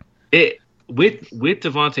touchdowns. With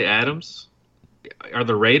Devontae Adams, are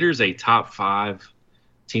the Raiders a top 5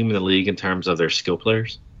 team in the league in terms of their skill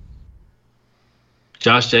players?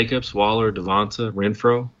 Josh Jacobs, Waller, Devonta,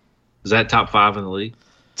 Renfrow, is that top 5 in the league?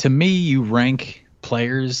 To me, you rank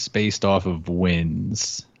players based off of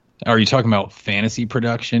wins. Are you talking about fantasy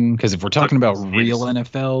production? Because if we're talking about real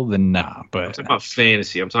NFL, then nah. But I'm talking about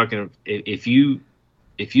fantasy. I'm talking if you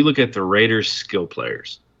look at the Raiders' skill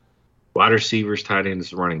players, wide receivers, tight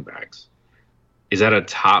ends, running backs, is that a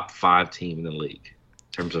top 5 team in the league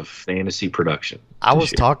in terms of fantasy production? I was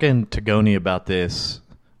talking to Goni about this.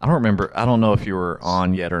 I don't remember. I don't know if you were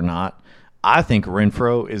on yet or not. I think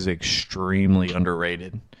Renfrow is extremely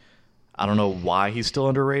underrated. I don't know why he's still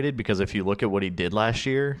underrated, because if you look at what he did last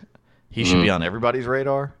year, he should be on everybody's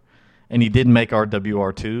radar. And he did make our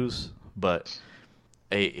WR2s, but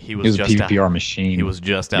he was just a PPR machine. He was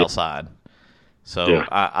just outside. So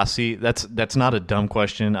I see that's not a dumb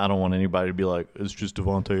question. I don't want anybody to be like, it's just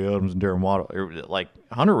Devontae Adams and Darren Waddle.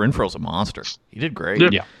 Hunter Renfrow's a monster. He did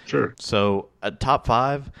great. Yeah, sure. So at top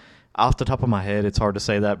 5, off the top of my head, it's hard to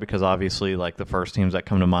say that, because obviously the first teams that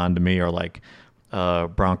come to mind to me are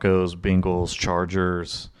Broncos, Bengals,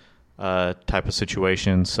 Chargers type of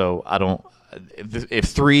situation. So I don't. If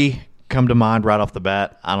 3 come to mind right off the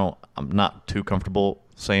bat, I'm not too comfortable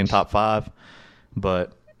saying top 5,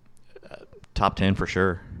 but top 10 for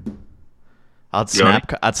sure. I'd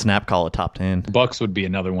snap call a top 10. Bucks would be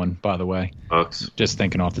another one, by the way. Bucks. Just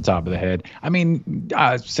thinking off the top of the head. I mean,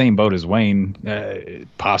 same boat as Wayne,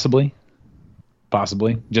 possibly.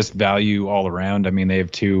 Just value all around. I mean, they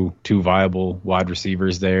have two viable wide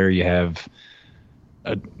receivers there. You have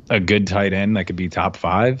a good tight end that could be top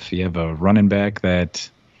 5. You have a running back that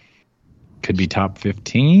could be top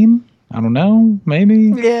 15. I don't know,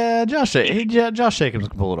 maybe. Yeah, Josh Jacobs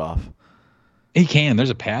can pull it off. He can. There's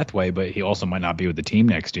a pathway, but he also might not be with the team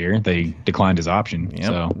next year. They declined his option. Yep.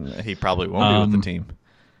 So he probably won't be with the team.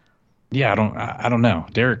 Yeah, I don't know.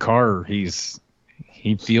 Derek Carr, he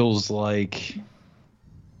feels like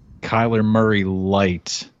Kyler Murray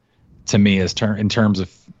light to me in terms of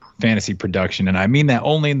fantasy production. And I mean that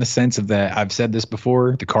only in the sense of that I've said this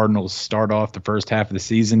before. The Cardinals start off the first half of the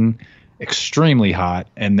season extremely hot,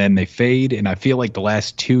 and then they fade. And I feel like the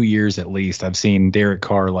last 2 years at least, I've seen Derek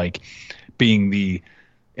Carr like being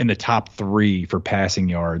in the top 3 for passing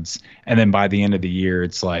yards, and then by the end of the year,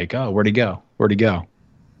 it's like, oh, where'd he go?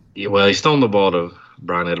 Yeah, well, he's thrown the ball to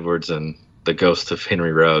Brian Edwards and the ghost of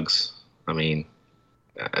Henry Ruggs. I mean,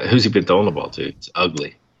 who's he been throwing the ball to? It's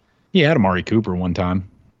ugly. He had Amari Cooper one time,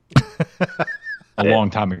 a long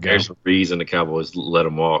time ago. There's a reason the Cowboys let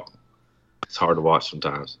him walk. It's hard to watch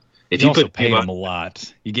sometimes. If you also paid him a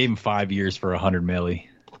lot, you gave him 5 years for $100 million.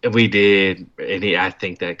 We did, and I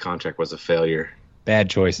think that contract was a failure. Bad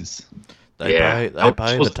choices. They pay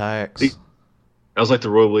the tax. That was like the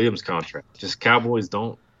Roy Williams contract. Just Cowboys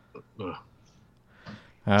don't.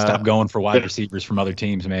 Stop going for wide receivers from other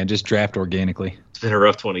teams, man. Just draft organically. It's been a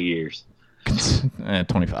rough 20 years.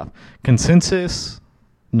 25. Consensus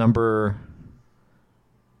number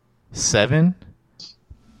 7.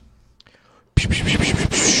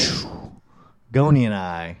 Goni and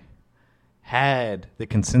I had the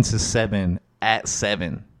consensus 7 at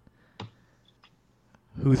 7.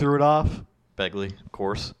 Who threw it off? Begley, of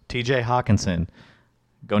course. TJ Hawkinson.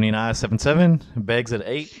 Goni and I 7-7. Beggs at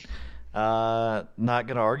 8. Not going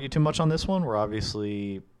to argue too much on this one. We're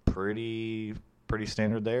obviously pretty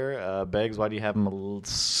standard there. Beggs, why do you have him a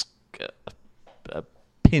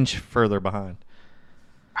pinch further behind?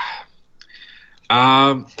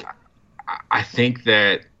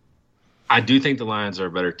 I do think the Lions are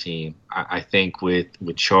a better team. I think with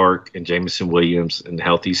Chark and Jameson Williams and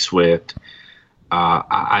healthy Swift,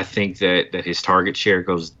 I think that his target share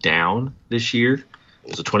goes down this year. It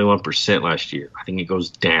was a 21% last year. I think it goes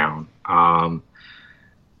down. I'm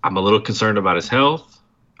a little concerned about his health.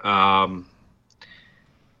 I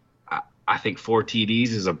think 4 TDs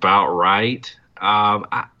is about right.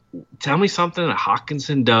 Tell me something that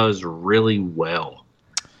Hawkinson does really well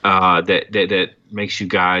that makes you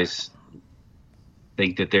guys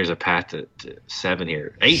think that there's a path to 7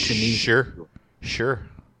 here. 8 to me. Sure.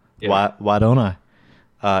 Yeah. Why don't I?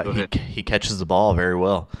 He catches the ball very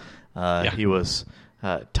well. He was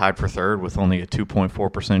tied for 3rd with only a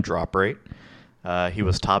 2.4% drop rate. He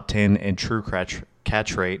was top 10 in true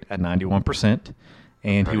catch rate at 91%,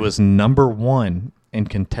 and he was number 1 in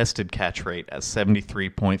contested catch rate at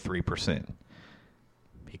 73.3%.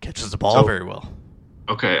 He catches the ball very well.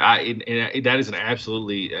 Okay, that is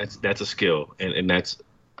that's a skill, and that's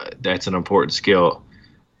an important skill.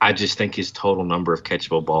 I just think his total number of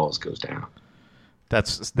catchable balls goes down.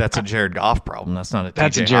 That's a Jared Goff problem. That's not a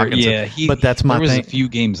that's TJ a Jared. Hawkinson. Yeah, but that's my thing. There thing. was a few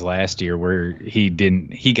games last year where he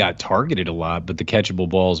got targeted a lot, but the catchable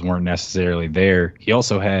balls weren't necessarily there. He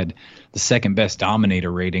also had the second best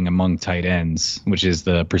dominator rating among tight ends, which is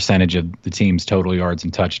the percentage of the team's total yards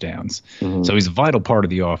and touchdowns. Mm-hmm. So he's a vital part of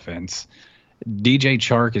the offense. DJ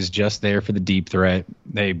Chark is just there for the deep threat.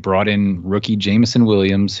 They brought in rookie Jameson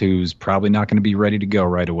Williams, who's probably not going to be ready to go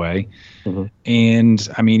right away. Mm-hmm. And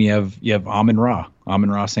I mean, you have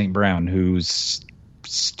Amon-Ra St. Brown, who's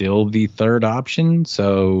still the 3rd option.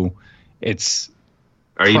 So it's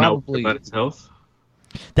you not about his health?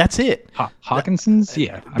 That's it. Hawkinson's,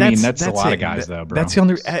 yeah. I mean, that's a lot of guys, though, bro. That's the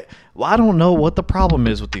only. Well, I don't know what the problem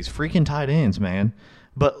is with these freaking tight ends, man.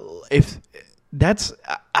 But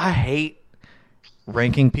I hate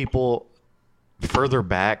ranking people further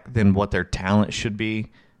back than what their talent should be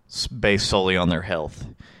based solely on their health.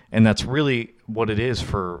 And that's really what it is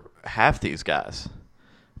for half these guys.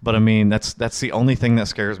 But I mean, that's the only thing that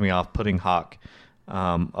scares me off putting Hawk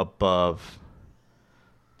above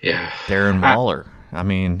Darren Waller. I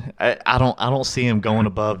mean, I don't see him going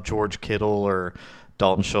above George Kittle or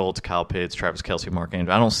Dalton Schultz, Kyle Pitts, Travis Kelce, Mark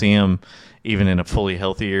Andrews. I don't see him even in a fully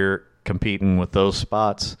healthy year competing with those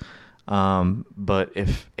spots. But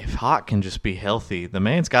if Hawk can just be healthy, the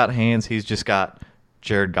man's got hands. He's just got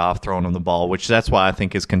Jared Goff throwing him the ball, which that's why I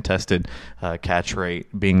think his contested catch rate,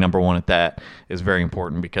 being number one at that, is very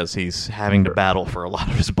important because he's having to battle for a lot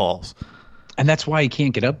of his balls. And that's why he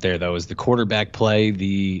can't get up there, though, is the quarterback play,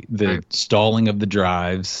 the stalling of the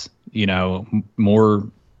drives,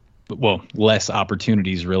 less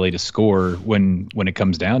opportunities really to score when it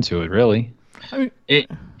comes down to it, really. I mean,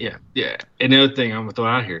 yeah. Another thing I'm going to throw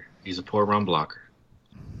out here, he's a poor run blocker.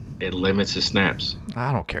 It limits his snaps.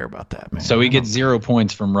 I don't care about that, man. So he gets 0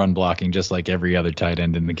 points from run blocking, just like every other tight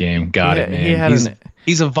end in the game. Got it, man.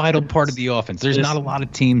 He's a vital part of the offense. There's not a lot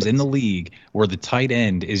of teams in the league where the tight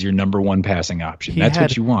end is your number one passing option. That's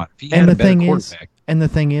what you want. If he had a better quarterback. And the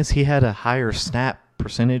thing is, he had a higher snap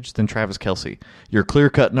percentage than Travis Kelce. Your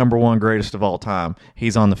clear-cut number one greatest of all time.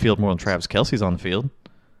 He's on the field more than Travis Kelce's on the field.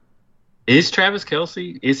 Is Travis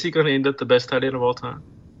Kelce, is he going to end up the best tight end of all time?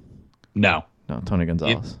 No, Tony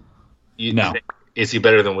Gonzalez. No. Is he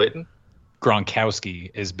better than Witten?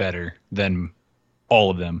 Gronkowski is better than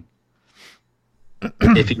all of them.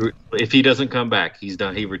 If he doesn't come back, he's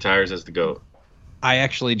done. He retires as the GOAT. I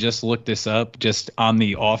actually just looked this up just on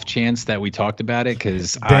the off chance that we talked about it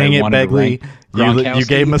because Dang it, Begley. You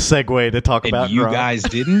gave him a segue segue to talk about you Gronk. Guys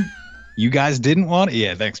didn't. You guys didn't want it?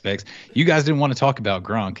 Yeah, thanks, Bex. You guys didn't want to talk about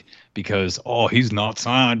Gronk because, he's not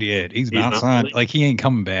signed yet. He's not signed. Like, he ain't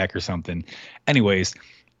coming back or something. Anyways,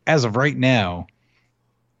 as of right now,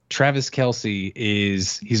 Travis Kelce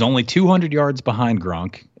he's only 200 yards behind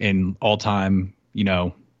Gronk in all-time,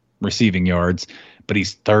 receiving yards, but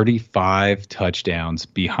he's 35 touchdowns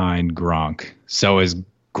behind Gronk. So as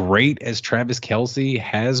great as Travis Kelce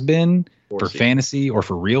has been for fantasy or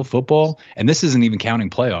for real football, and this isn't even counting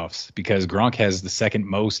playoffs because Gronk has the second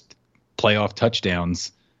most playoff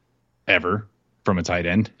touchdowns ever from a tight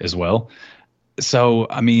end as well. So,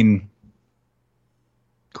 I mean,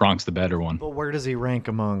 Gronk's the better one. But where does he rank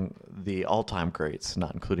among the all-time greats,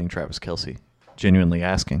 not including Travis Kelce? Genuinely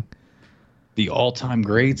asking. The all-time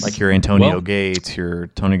greats? Like your Antonio Gates, your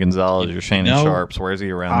Tony Gonzalez, your Shannon Sharps. Where is he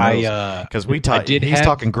around those? Because he's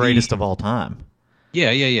talking greatest of all time.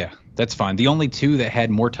 Yeah. That's fine. The only two that had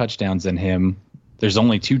more touchdowns than him, there's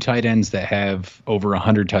only two tight ends that have over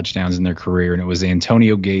 100 touchdowns in their career, and it was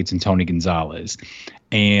Antonio Gates and Tony Gonzalez.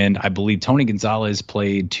 And I believe Tony Gonzalez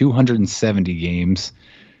played 270 games.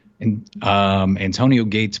 And Antonio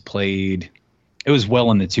Gates played, it was well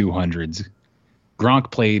in the 200s. Gronk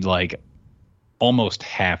played like almost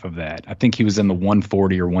half of that. I think he was in the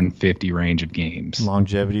 140 or 150 range of games.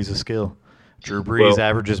 Longevity's a skill. Drew Brees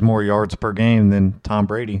averages more yards per game than Tom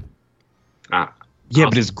Brady.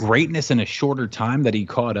 But his greatness in a shorter time that he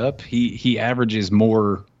caught up, he averages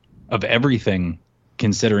more of everything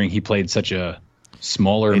considering he played such a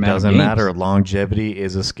smaller amount of games. It doesn't matter. Longevity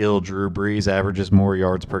is a skill. Drew Brees averages more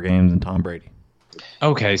yards per game than Tom Brady.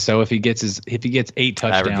 Okay, so if he gets 8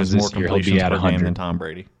 touchdowns this year, he'll be at 100 than Tom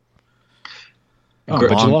Brady. Oh,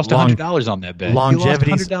 but you lost $100 on that bet.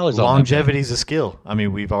 Longevity's a skill. I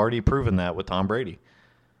mean, we've already proven that with Tom Brady.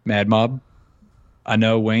 Mad Mob. I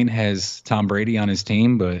know Wayne has Tom Brady on his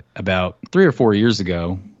team, but about 3 or 4 years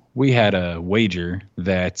ago, we had a wager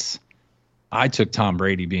that I took Tom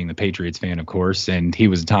Brady, being the Patriots fan, of course, and he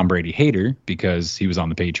was a Tom Brady hater because he was on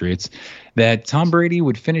the Patriots, that Tom Brady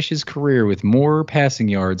would finish his career with more passing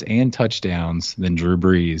yards and touchdowns than Drew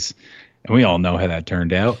Brees. And we all know how that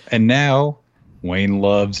turned out. And now Wayne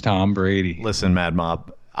loves Tom Brady. Listen, Mad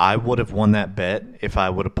Mob, I would have won that bet if I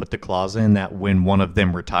would have put the clause in that when one of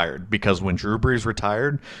them retired. Because when Drew Brees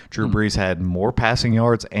retired, Drew Brees had more passing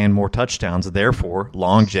yards and more touchdowns. Therefore,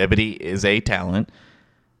 longevity is a talent.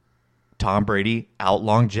 Tom Brady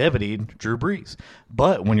out-longevitied Drew Brees.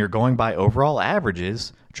 But when you're going by overall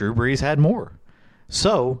averages, Drew Brees had more.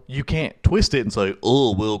 So you can't twist it and say,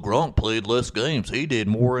 Gronk played less games. He did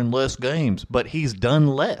more in less games. But he's done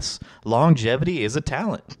less. Longevity is a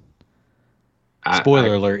talent.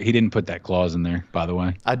 Spoiler alert, he didn't put that clause in there, by the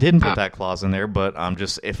way. I didn't put that clause in there, but I'm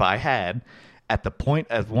just, if I had, at the point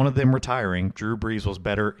of one of them retiring, Drew Brees was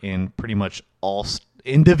better in pretty much all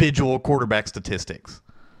individual quarterback statistics.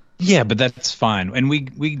 Yeah, but that's fine. And we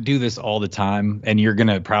do this all the time, and you're going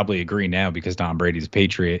to probably agree now because Tom Brady's a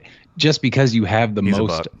Patriot. Just because you have the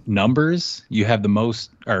most numbers, you have the most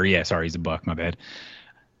 – he's a Buck, my bad.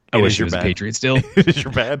 I wish he was a Patriot still. It is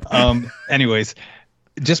your bad. Anyways,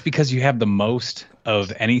 just because you have the most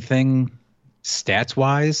of anything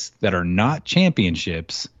stats-wise that are not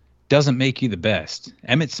championships doesn't make you the best.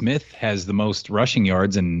 Emmitt Smith has the most rushing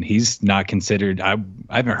yards, and he's not considered. I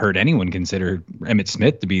haven't heard anyone consider Emmitt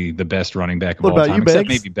Smith to be the best running back of all time, except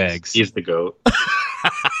maybe Beggs. He's the GOAT.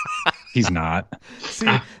 He's not. See,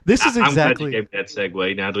 this is I'm glad you exactly gave that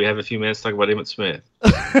segue. Now, do we have a few minutes to talk about Emmitt Smith?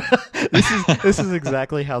 this is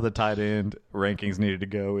exactly how the tight end rankings needed to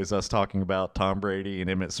go. Is us talking about Tom Brady and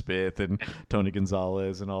Emmitt Smith and Tony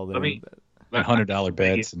Gonzalez and all that. $100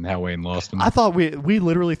 bets and how Wayne lost them. I thought we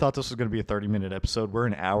literally thought this was going to be a 30-minute episode. We're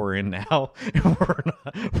an hour in now, and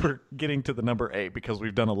we're getting to the number 8 because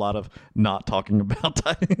we've done a lot of not talking about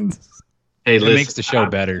tight ends. Hey, it makes the show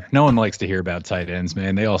better. No one likes to hear about tight ends,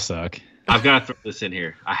 man. They all suck. I've got to throw this in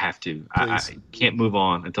here. I have to. I can't move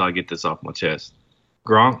on until I get this off my chest.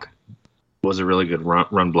 Gronk was a really good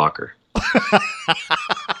run blocker.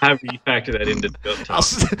 However you factor that into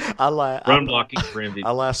the run blocking for MVP.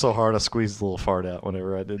 I laughed so hard I squeezed a little fart out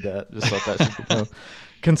whenever I did that. Just thought that should be fun.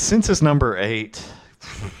 Consensus number 8.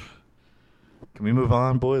 Can we move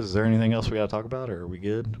on, boys? Is there anything else we got to talk about, or are we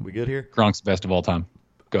good? We good here? Gronk's best of all time.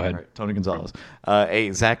 Go ahead. All right, Tony Gonzalez.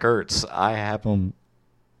 8, Zach Ertz. I have him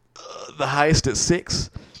the highest at 6.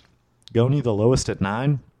 Goni the lowest at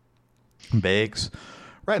 9. Beggs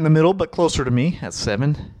right in the middle, but closer to me at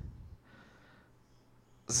 7.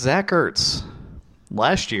 Zach Ertz,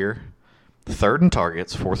 last year, 3rd in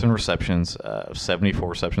targets, 4th in receptions, 74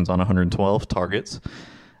 receptions on 112 targets.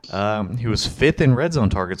 He was 5th in red zone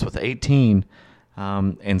targets with 18,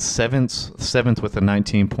 and 7th with a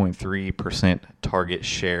 19.3% target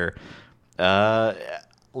share.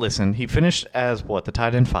 Listen, he finished as the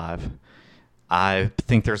tight end 5. I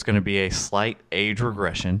think there's going to be a slight age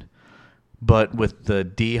regression, but with the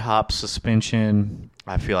D-Hop suspension,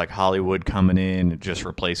 I feel like Hollywood coming in just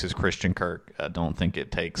replaces Christian Kirk. I don't think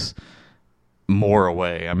it takes more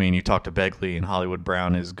away. I mean, you talk to Begley, and Hollywood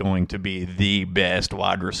Brown is going to be the best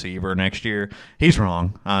wide receiver next year. He's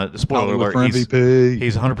wrong. Spoiler alert, he's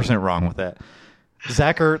 100% wrong with that.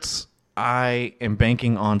 Zach Ertz, I am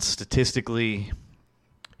banking on statistically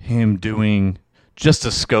him doing just a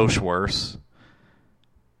skosh worse.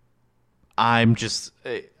 I'm just...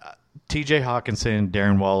 TJ Hawkinson,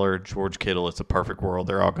 Darren Waller, George Kittle, it's a perfect world.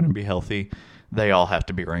 They're all going to be healthy. They all have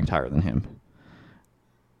to be ranked higher than him.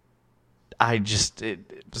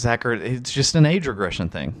 Zach Ertz, it's just an age regression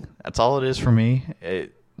thing. That's all it is for me.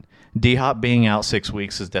 D-Hop being out 6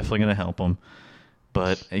 weeks is definitely going to help him.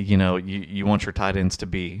 But, you want your tight ends to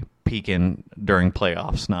be peaking during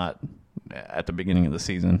playoffs, not at the beginning of the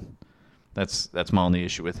season. That's my only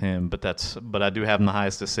issue with him. But I do have him the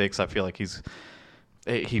highest at 6. I feel like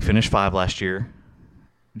he finished 5 last year.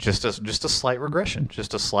 Just a slight regression.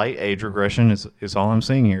 Just a slight age regression is all I'm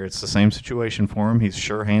seeing here. It's the same situation for him. He's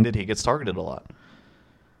sure-handed. He gets targeted a lot.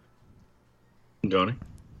 Johnny?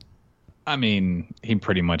 I mean, he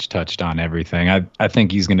pretty much touched on everything. I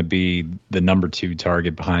think he's going to be the number 2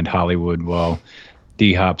 target behind Hollywood while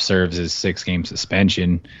D-Hop serves his 6-game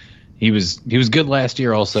suspension. He was good last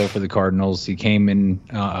year also for the Cardinals. He came in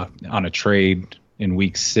on a trade in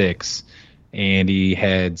week 6. And he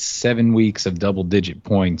had 7 weeks of double-digit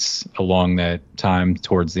points along that time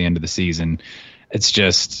towards the end of the season. It's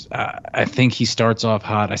just, I think he starts off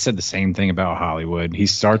hot. I said the same thing about Hollywood. He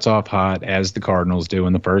starts off hot, as the Cardinals do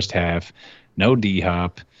in the first half. No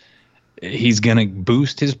D-Hop. He's going to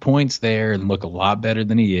boost his points there and look a lot better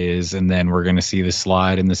than he is, and then we're going to see the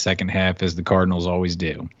slide in the second half, as the Cardinals always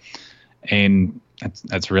do. And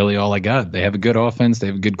that's really all I got. They have a good offense. They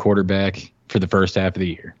have a good quarterback for the first half of the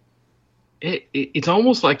year. It's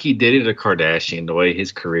almost like he did it to Kardashian, the way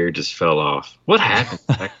his career just fell off. What happened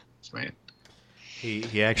to that, man?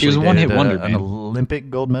 He actually was a one-hit wonder, an Olympic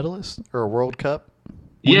gold medalist or a World Cup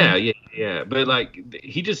winner? Yeah. But,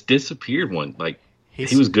 he just disappeared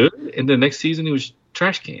he was good, and the next season he was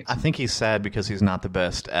trash cans. I think he's sad because he's not the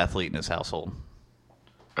best athlete in his household.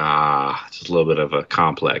 Just a little bit of a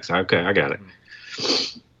complex. Okay, I got it.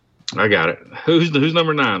 Who's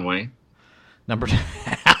number 9, Wayne? Number 10.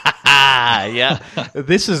 Yeah,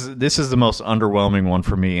 this is the most underwhelming one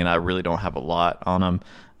for me, and I really don't have a lot on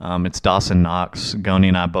him. It's Dawson Knox. Goni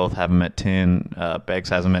and I both have him at 10. Beggs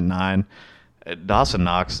has him at 9. Dawson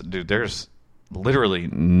Knox, dude, there's literally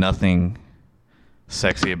nothing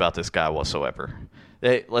sexy about this guy whatsoever.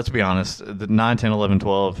 Let's be honest, the 9, 10, 11,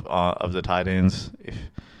 12 of the tight ends, if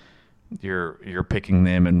you're picking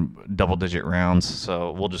them in double-digit rounds,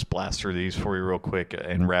 so we'll just blast through these for you real quick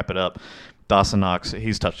and wrap it up. Dawson Knox,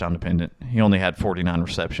 he's touchdown dependent. He only had 49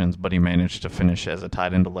 receptions, but he managed to finish as a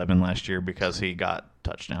tight end 11 last year because he got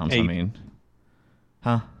touchdowns. 8.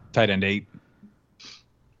 Tight end 8.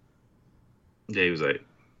 Yeah, he was 8.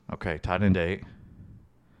 Okay, tight end 8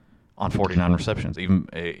 on 49 receptions.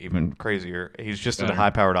 Even crazier. He's just in a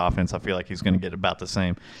high-powered offense. I feel like he's going to get about the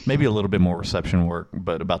same, maybe a little bit more reception work,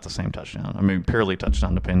 but about the same touchdown. I mean, purely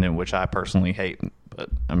touchdown dependent, which I personally hate But,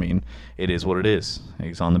 I mean, it is what it is.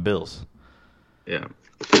 He's on the Bills. Yeah.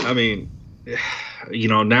 I mean,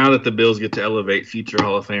 now that the Bills get to elevate future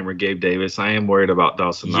Hall of Famer Gabe Davis, I am worried about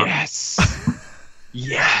Dawson Knox. Yes.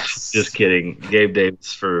 Yes. Just kidding. Gabe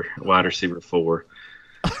Davis for wide receiver 4.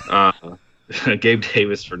 Gabe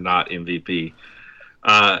Davis for not MVP.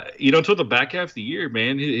 Toward the back half of the year,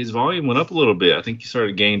 man, his volume went up a little bit. I think he started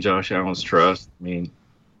to gain Josh Allen's trust. I mean,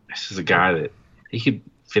 this is a guy that he could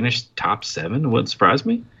finish top 7. It wouldn't surprise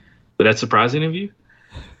me. Would that surprise any of you?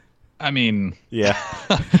 I mean, yeah.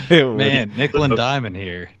 Man, nickel and diamond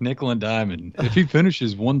here. Nickel and diamond. If he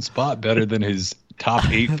finishes one spot better than his top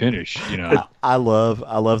 8 finish, I love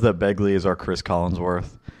that Begley is our Chris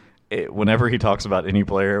Collinsworth. Whenever he talks about any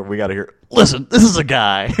player, we got to hear, listen, this is a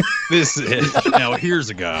guy. Now here's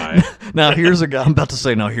a guy. Now here's a guy. I'm about to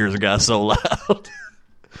say, now here's a guy so loud.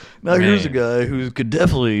 Now here's a guy who could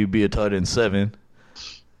definitely be a tight end 7.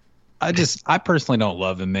 I personally don't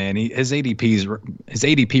love him, man. His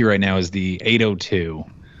ADP right now is the 802.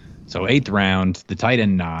 So 8th round, the tight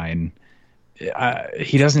end 9.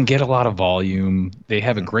 He doesn't get a lot of volume. They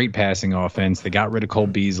have a great passing offense. They got rid of Cole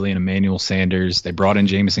Beasley and Emmanuel Sanders. They brought in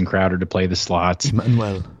Jamison Crowder to play the slots.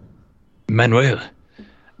 Manuel.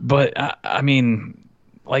 But, I mean,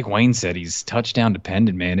 like Wayne said, he's touchdown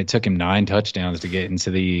dependent, man. It took him 9 touchdowns to get into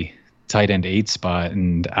the tight end 8 spot,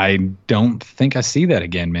 and I don't think I see that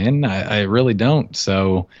again, man. I really don't.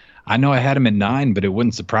 So I know I had him at 9, but it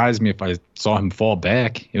wouldn't surprise me if I saw him fall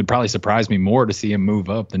back. It would probably surprise me more to see him move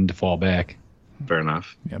up than to fall back. Fair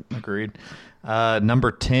enough. Yep, agreed.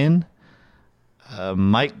 Number 10,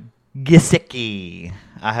 Mike Gesicki.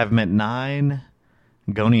 I have him at 9,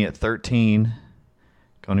 Goni at 13.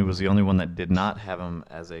 Goni was the only one that did not have him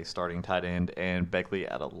as a starting tight end, and Beckley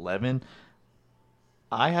at 11.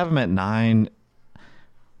 I have him at 9.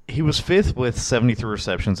 He was 5th with 73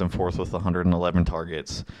 receptions and 4th with 111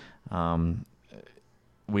 targets.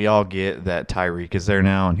 We all get that Tyreek is there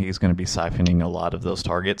now, and he's going to be siphoning a lot of those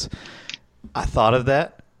targets. I thought of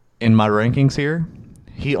that in my rankings here.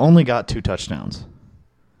 He only got 2 touchdowns.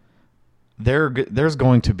 There's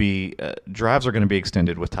going to be drives are going to be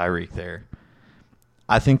extended with Tyreek there.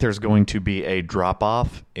 I think there's going to be a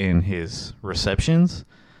drop-off in his receptions,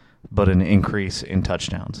 but an increase in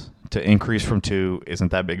touchdowns. To increase from 2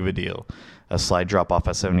 isn't that big of a deal. A slight drop-off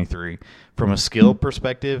at 73. From a skill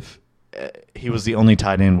perspective, he was the only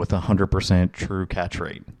tight end with 100% true catch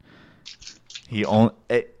rate.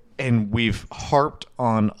 And we've harped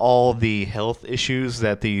on all the health issues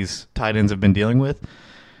that these tight ends have been dealing with.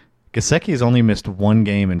 Gesicki has only missed 1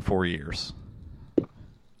 game in 4 years.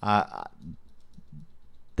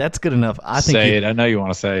 That's good enough. I think say it. I know you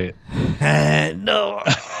want to say it. No.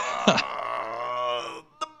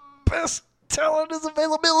 The best talent is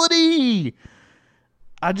availability.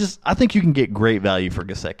 I think you can get great value for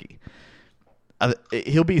Gesicki.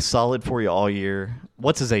 He'll be solid for you all year.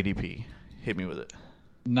 What's his ADP? Hit me with it.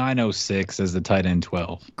 906 as the tight end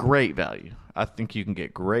 12. Great value. I think you can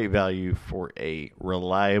get great value for a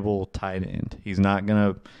reliable tight end. He's not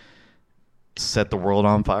going to set the world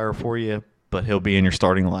on fire for you, but he'll be in your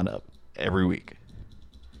starting lineup every week.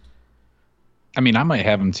 I mean, I might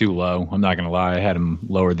have him too low. I'm not going to lie. I had him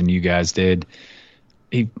lower than you guys did.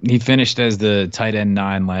 He finished as the tight end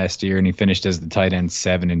 9 last year, and he finished as the tight end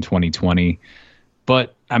 7 in 2020.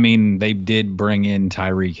 But, I mean, they did bring in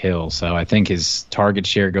Tyreek Hill, so I think his target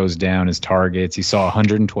share goes down, his targets. He saw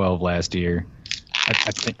 112 last year.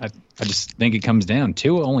 I just think it comes down.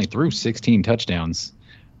 Tua only threw 16 touchdowns.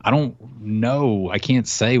 I don't know. I can't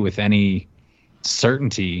say with any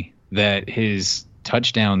certainty that his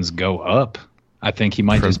touchdowns go up. I think he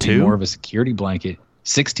might just be more of a security blanket.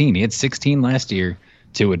 16. He had 16 last year.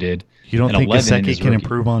 Tua did. You don't think Gesicki can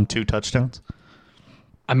improve on 2 touchdowns?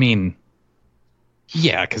 I mean,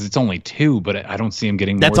 yeah, because it's only 2, but I don't see him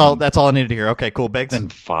getting more. That's all I needed to hear. Okay, cool. Beggs. Than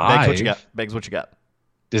 5. Beggs, what you got? Beggs, what you got?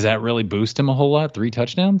 Does that really boost him a whole lot? 3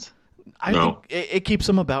 touchdowns? I think it keeps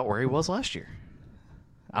him about where he was last year.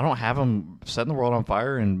 I don't have him setting the world on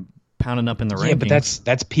fire and pounding up in the rankings. Yeah, but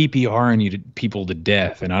that's PPRing people to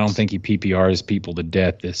death, and I don't think he PPRs people to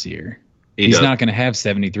death this year. He's not going to have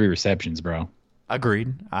 73 receptions, bro.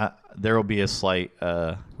 Agreed. There will be a slight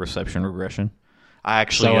reception regression. I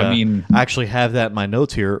actually have that in my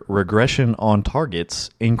notes here. Regression on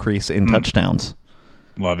targets, increase in touchdowns.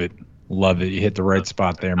 Love it. You hit the right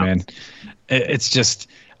spot there, man. It's just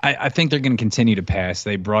I think they're going to continue to pass.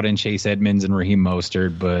 They brought in Chase Edmonds and Raheem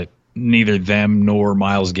Mostert, but neither them nor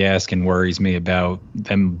Myles Gaskin worries me about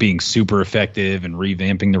them being super effective and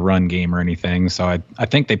revamping the run game or anything. So I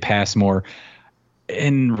think they pass more.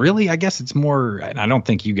 And really, I guess it's more, and I don't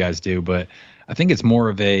think you guys do, but I think it's more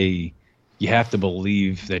of a you have to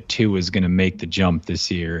believe that Tua is going to make the jump this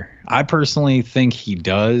year. I personally think he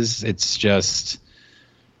does. It's just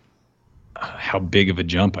how big of a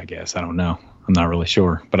jump, I guess. I don't know. I'm not really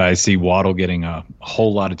sure. But I see Waddle getting a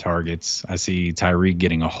whole lot of targets. I see Tyreek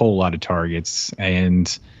getting a whole lot of targets.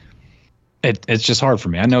 And it's just hard for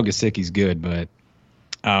me. I know Gesicki's good, but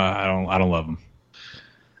I don't love him.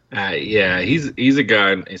 Yeah, he's a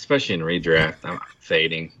guy, especially in redraft, I'm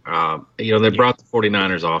fading. They brought the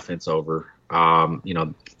 49ers offense over.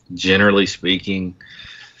 Generally speaking,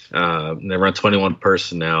 they run 21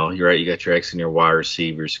 personnel. You're right. You got your X and your Y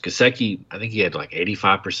receivers. Gesicki, I think he had like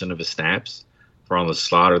 85% of his snaps for on the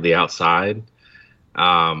slot or the outside.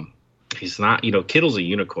 He's not, Kittle's a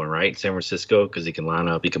unicorn, right? San Francisco, because he can line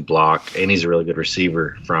up, he can block, and he's a really good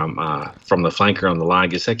receiver from the flanker on the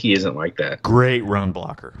line. Gesicki isn't like that. Great run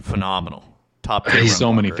blocker, phenomenal, top tier.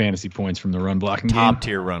 So many fantasy points from the run blocking top game.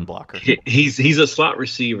 tier run blocker. He's a slot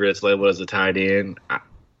receiver that's labeled as a tight end.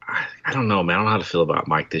 I don't know, man. I don't know how to feel about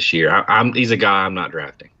Mike this year. He's a guy I'm not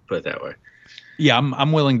drafting. Put it that way. Yeah,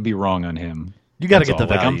 I'm willing to be wrong on him. You got to get the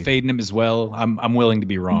value. I'm fading him as well. I'm willing to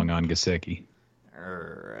be wrong on Gesicki. All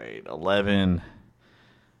right, 11.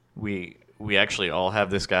 We actually all have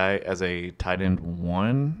this guy as a tight end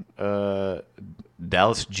 1.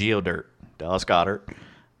 Dallas Goddard.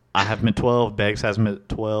 I have him at 12. Beggs has him at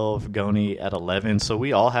 12. Goni at 11. So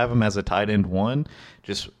we all have him as a tight end 1,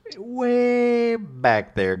 just way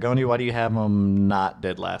back there. Goni, why do you have him not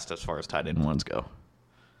dead last as far as tight end 1s go?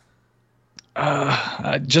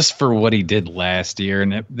 Just for what he did last year,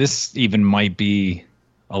 and this even might be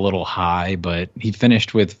a little high, but he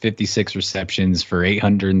finished with 56 receptions for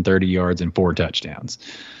 830 yards and 4 touchdowns.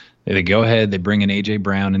 They go ahead, they bring in A.J.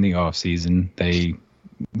 Brown in the offseason.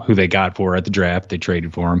 Who they got for at the draft, they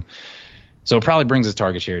traded for him. So it probably brings his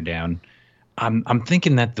target share down. I'm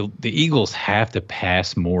thinking that the Eagles have to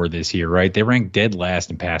pass more this year, right? They rank dead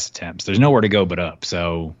last in pass attempts. There's nowhere to go but up.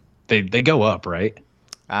 So they go up, right?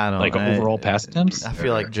 I don't like know. Overall pass attempts. I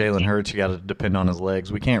feel like Jalen Hurts, you got to depend on his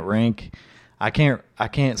legs. We can't rank. I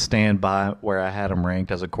can't stand by where I had him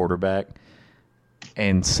ranked as a quarterback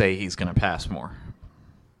and say he's going to pass more.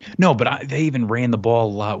 No, but they even ran the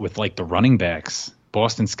ball a lot with like the running backs.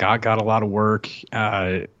 Boston Scott got a lot of work.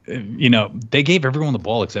 They gave everyone the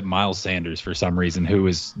ball except Miles Sanders for some reason, who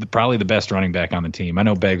is probably the best running back on the team. I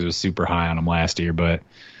know Beggs was super high on him last year, but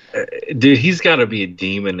dude, he's got to be a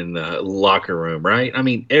demon in the locker room, right? I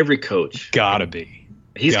mean, every coach gotta be.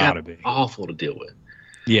 He's got to be awful to deal with.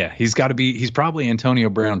 Yeah, he's got to be. He's probably Antonio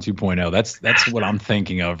Brown 2.0. That's what I'm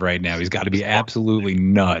thinking of right now. He's got to be absolutely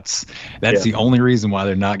nuts. That's the only reason why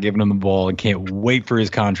they're not giving him the ball and can't wait for his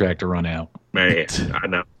contract to run out. Man, I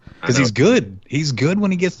know. Because he's good. He's good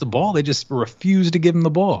when he gets the ball. They just refuse to give him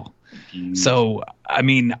the ball. So, I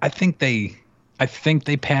mean, I think they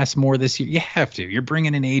pass more this year. You have to. You're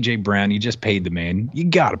bringing in A.J. Brown. You just paid the man. You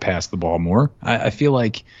got to pass the ball more. I feel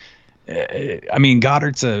like –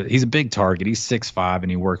 Goddard's he's a big target. He's 6'5",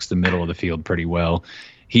 and he works the middle of the field pretty well.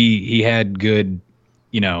 He had good,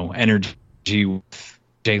 energy with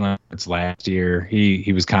Jalen Hurts last year.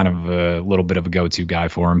 He was kind of a little bit of a go-to guy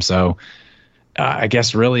for him. So I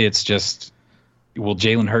guess really it's just, will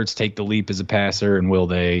Jalen Hurts take the leap as a passer, and will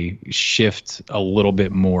they shift a little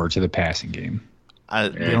bit more to the passing game?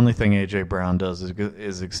 The only thing A.J. Brown does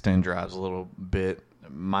is extend drives a little bit.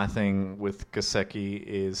 My thing with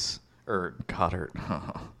Goddard.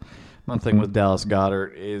 My thing with Dallas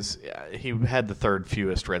Goddard is he had the third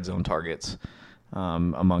fewest red zone targets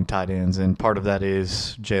among tight ends, and part of that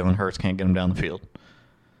is Jalen Hurts can't get him down the field.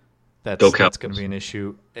 That's going to be an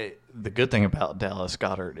issue. The good thing about Dallas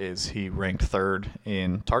Goddard is he ranked third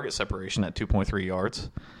in target separation at 2.3 yards.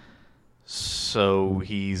 So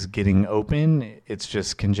he's getting open. It's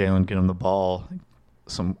just, can Jalen get him the ball?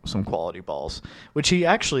 Some quality balls, which he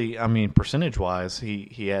actually, percentage wise,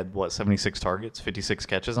 he had 76 targets, 56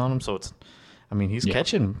 catches on him. So he's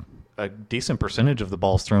catching a decent percentage of the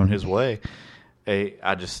balls thrown his way.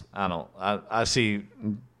 I see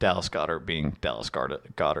Dallas Goddard being Dallas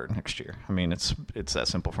Goddard next year. It's that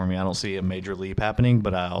simple for me. I don't see a major leap happening,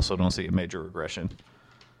 but I also don't see a major regression.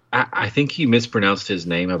 I think he mispronounced his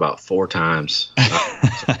name about 4 times.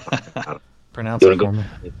 Pronounce it for me.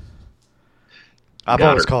 I've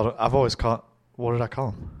always called. What did I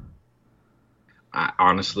call him?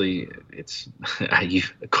 Honestly, it's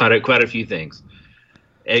quite a few things.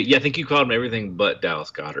 I think you called him everything but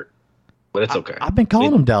Dallas Goddard, but it's okay. I've been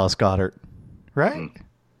calling him Dallas Goddard, right?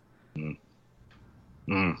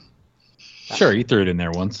 Sure, you threw it in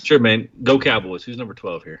there once. Sure, man. Go Cowboys. Who's number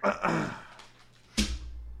 12 here?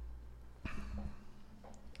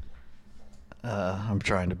 I'm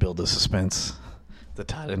trying to build the suspense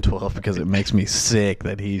the tight end 12 because it makes me sick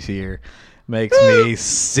that he's here. Makes me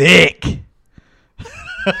sick.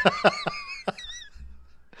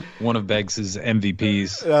 One of Beggs'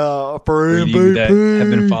 MVPs. For MVP. You that have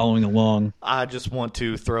been following along. I just want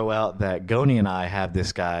to throw out that Goni and I have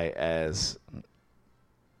this guy as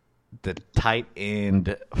the tight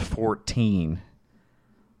end 14.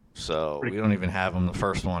 So we don't even have him the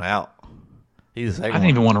first one out. He's the second I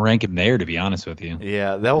didn't even want to rank him there, to be honest with you.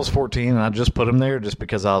 Yeah, that was 14, and I just put him there just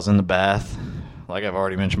because I was in the bath, like I've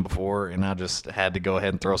already mentioned before, and I just had to go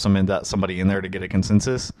ahead and throw somebody in there to get a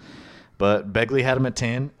consensus. But Begley had him at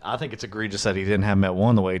 10. I think it's egregious that he didn't have him at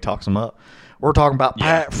 1 the way he talks him up. We're talking about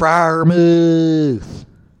Pat Freiermuth.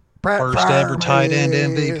 First ever tight end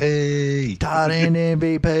MVP. Tight end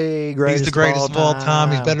MVP. He's the greatest of all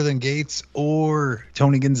time. He's better than Gates or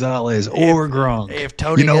Tony Gonzalez or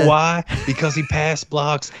Gronk. You know why? Because he pass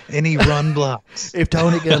blocks and he run blocks. If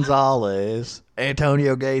Tony Gonzalez,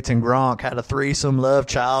 Antonio Gates, and Gronk had a threesome love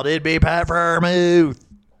child, it'd be Pat Freiermuth.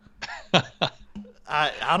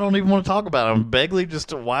 I don't even want to talk about him.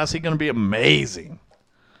 Begley, why is he going to be amazing?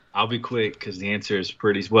 I'll be quick because the answer is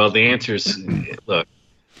pretty. Well, the answer is look.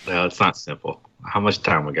 Well, it's not simple. How much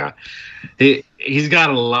time we got? He's got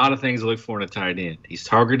a lot of things to look for in a tight end. He's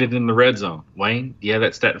targeted in the red zone. Wayne, do you have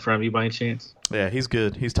that stat in front of you by any chance? Yeah, he's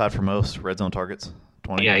good. He's tied for most red zone targets.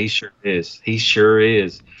 20. Yeah, he sure is. He sure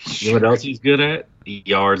is. You know what else he's good at?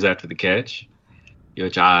 Yards after the catch,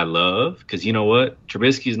 which I love because you know what?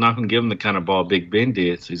 Trubisky's not going to give him the kind of ball Big Ben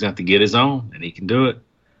did, so he's going to have to get his own, and he can do it.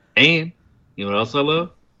 And you know what else I love?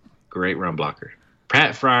 Great run blocker.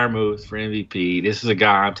 Pat Freiermuth for MVP. This is a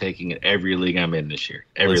guy I'm taking in every league I'm in this year.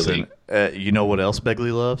 Every league. You know what else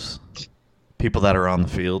Begley loves? People that are on the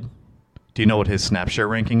field. Do you know what his snap share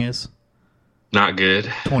ranking is? Not good.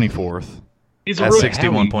 24th. He's a at rookie.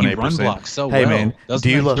 61.8%. He run blocks so hey, well. Man, Doesn't do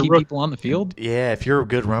you that love keep people on the field? Yeah, if you're a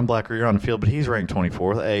good run blocker, you're on the field, but he's ranked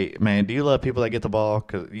 24th. Hey, man, do you love people that get the ball?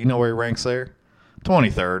 Because you know where he ranks there?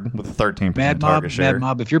 23rd with a 13% target share. Mad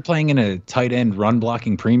Mob, if you're playing in a tight end run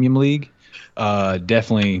blocking premium league,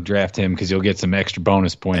 definitely draft him because you'll get some extra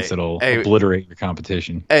bonus points that'll obliterate your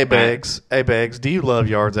competition. Hey, Beggs, do you love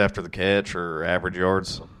yards after the catch or average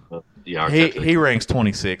yards? He ranks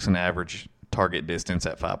 26 in average target distance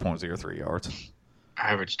at 5.03 yards.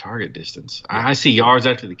 Average target distance. I see yards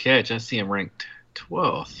after the catch. I see him ranked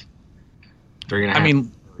 12th. 3.5. I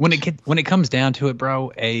mean, when it comes down to it,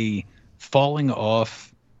 bro, a falling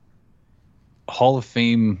off Hall of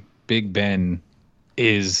Fame Big Ben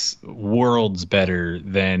is worlds better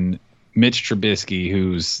than Mitch Trubisky,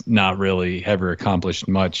 who's not really ever accomplished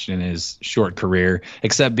much in his short career,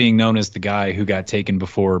 except being known as the guy who got taken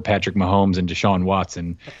before Patrick Mahomes and Deshaun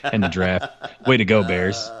Watson in the draft. Way to go,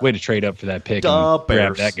 Bears. Way to trade up for that pick and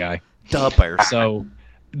grab that guy. Bears. So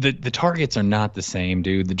the targets are not the same,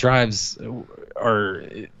 dude. The drives are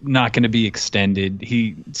not going to be extended.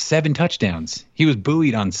 7 touchdowns. He was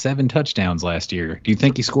buoyed on 7 touchdowns last year. Do you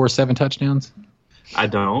think he scores 7 touchdowns? I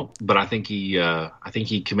don't, but I think he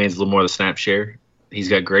commands a little more of the snap share. He's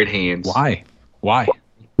got great hands. Why?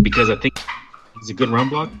 Because I think he's a good run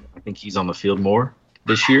block. I think he's on the field more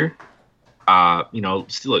this year.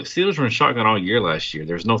 Steelers were in shotgun all year last year.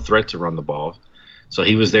 There's no threat to run the ball. So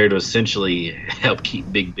he was there to essentially help keep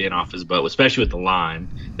Big Ben off his butt, especially with the line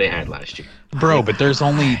they had last year. Bro, but there's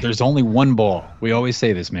only one ball. We always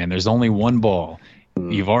say this, man. There's only one ball.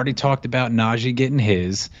 You've already talked about Najee getting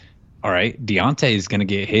his. All right, Deontay's going to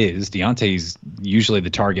get his. Deontay's usually the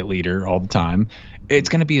target leader all the time. It's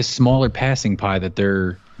going to be a smaller passing pie that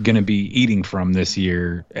they're going to be eating from this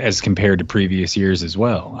year as compared to previous years as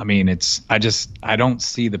well. I mean, I don't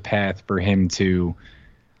see the path for him to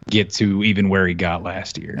get to even where he got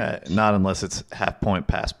last year. Not unless it's half-point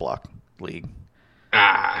pass block league.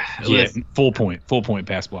 Yeah, full point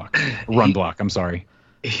pass block. Run block, I'm sorry.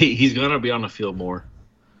 He's going to be on the field more.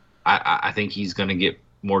 I think he's going to get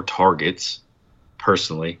more targets,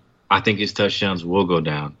 personally. I think his touchdowns will go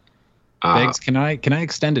down. Beggs, can I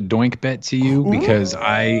extend a doink bet to you? Because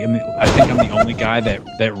I think I'm the only guy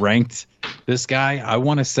that ranked this guy. I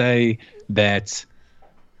want to say that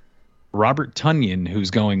Robert Tonyan,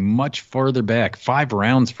 who's going much further back, 5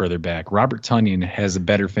 rounds further back, Robert Tonyan has a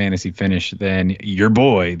better fantasy finish than your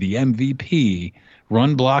boy, the MVP,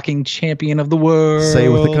 run blocking champion of the world. Say it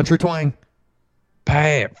with the country twang.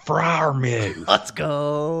 Pat Freiermuth. Let's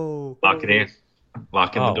go. Lock it in.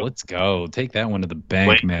 Lock in the door. Let's go. Take that one to the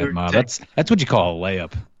bank, Mad Mob. That's what you call a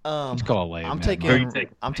layup. What you call a layup.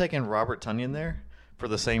 I'm taking Robert Tonyan there for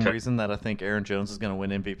the same reason that I think Aaron Jones is going to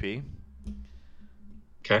win MVP.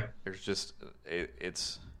 Okay. There's just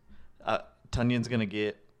Tonyan's going to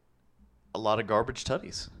get a lot of garbage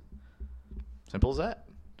tutties. Simple as that.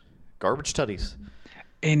 Garbage tutties.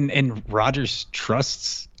 And Rodgers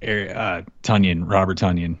trusts Tonyan, Robert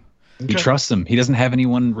Tonyan. Okay. He trusts him. He doesn't have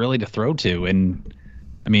anyone really to throw to. And,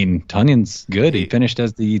 I mean, Tonyan's good. He finished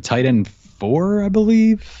as the tight end 4, I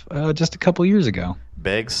believe, just a couple years ago.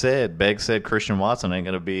 Beggs said Christian Watson ain't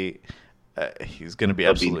going to be he's going to be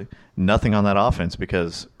absolutely nothing on that offense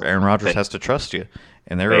because Aaron Rodgers has to trust you.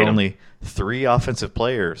 And there are only 3 offensive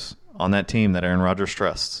players on that team that Aaron Rodgers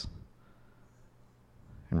trusts.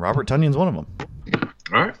 And Robert Tonyan's one of them.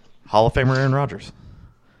 All right. Hall of Famer Aaron Rodgers.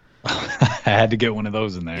 I had to get one of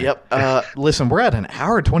those in there. Yep. Listen, we're at an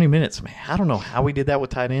hour and 20 minutes, man. I don't know how we did that with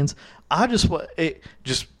tight ends.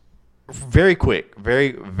 Just very quick,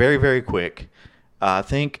 very, very, very quick. I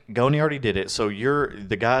think Goni already did it. So you're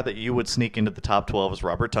the guy that you would sneak into the top 12 is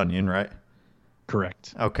Robert Tonyan, right?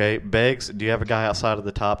 Correct. Okay. Beggs, do you have a guy outside of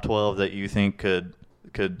the top 12 that you think could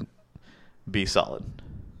be solid?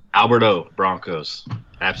 Alberto, Broncos.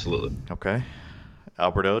 Absolutely. Okay.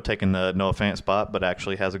 Alberto taking the Noah Fant spot, but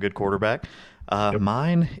actually has a good quarterback.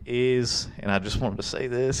 Mine is, and I just wanted to say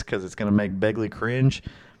this because it's going to make Begley cringe.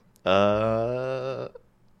 I'm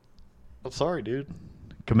sorry, dude.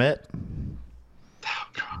 Komet.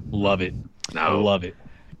 Love it. No. Love it.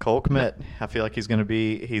 Cole Kmet. I feel like he's going to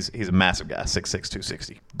be. He's a massive guy, 6'6",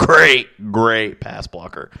 260. Great pass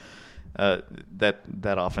blocker. That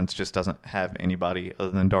offense just doesn't have anybody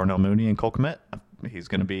other than Darnell Mooney and Cole Kmet. He's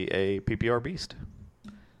going to be a PPR beast.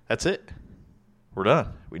 That's it. We're done.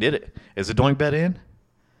 We did it. Is the doink bet in?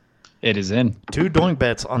 It is in. 2 doink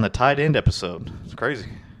bets on the tight end episode. It's crazy.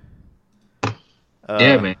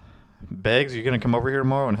 Yeah, man. Beggs, you going to come over here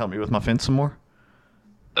tomorrow and help me with my fence some more?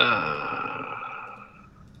 Yeah,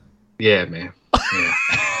 man. Yeah.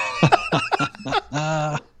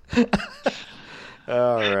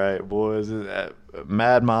 All right, boys.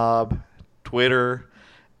 Mad Mob, Twitter,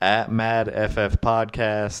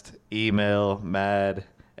 @MadFFPodcast, email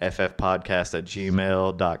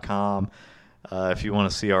madffpodcast@gmail.com. If you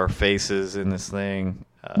want to see our faces in this thing,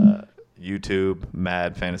 YouTube,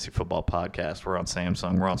 Mad Fantasy Football Podcast. We're on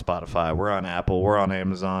Samsung. We're on Spotify. We're on Apple. We're on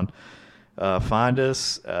Amazon. Find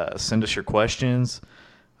us. Send us your questions.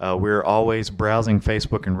 We're always browsing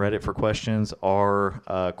Facebook and Reddit for questions. Our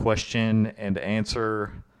question and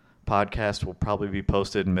answer podcast will probably be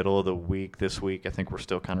posted middle of the week this week. I think we're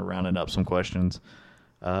still kind of rounding up some questions.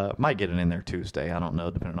 Might get it in there Tuesday. I don't know,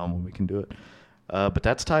 depending on when we can do it. But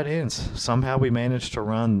that's tight ends. Somehow we managed to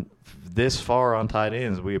run this far on tight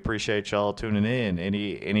ends. We appreciate y'all tuning in.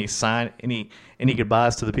 Any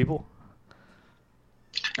goodbyes to the people?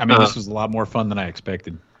 I mean, this was a lot more fun than I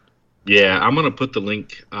expected. Yeah, I'm gonna put the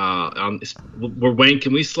link on. Wayne,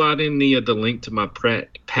 can we slide in the link to my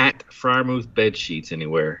Pat Fryermuth bed sheets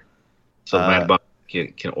anywhere, so Mad Bob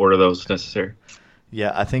can order those if necessary?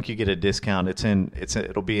 Yeah, I think you get a discount.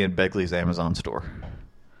 It'll be in Begley's Amazon store.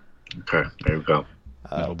 Okay, there we go.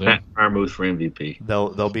 That'll do. Pat Fryermuth for MVP.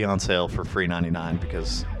 They'll be on sale for $3.99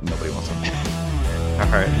 because nobody wants them. All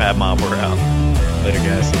right, Mad Mob, we're out. Later,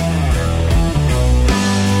 guys.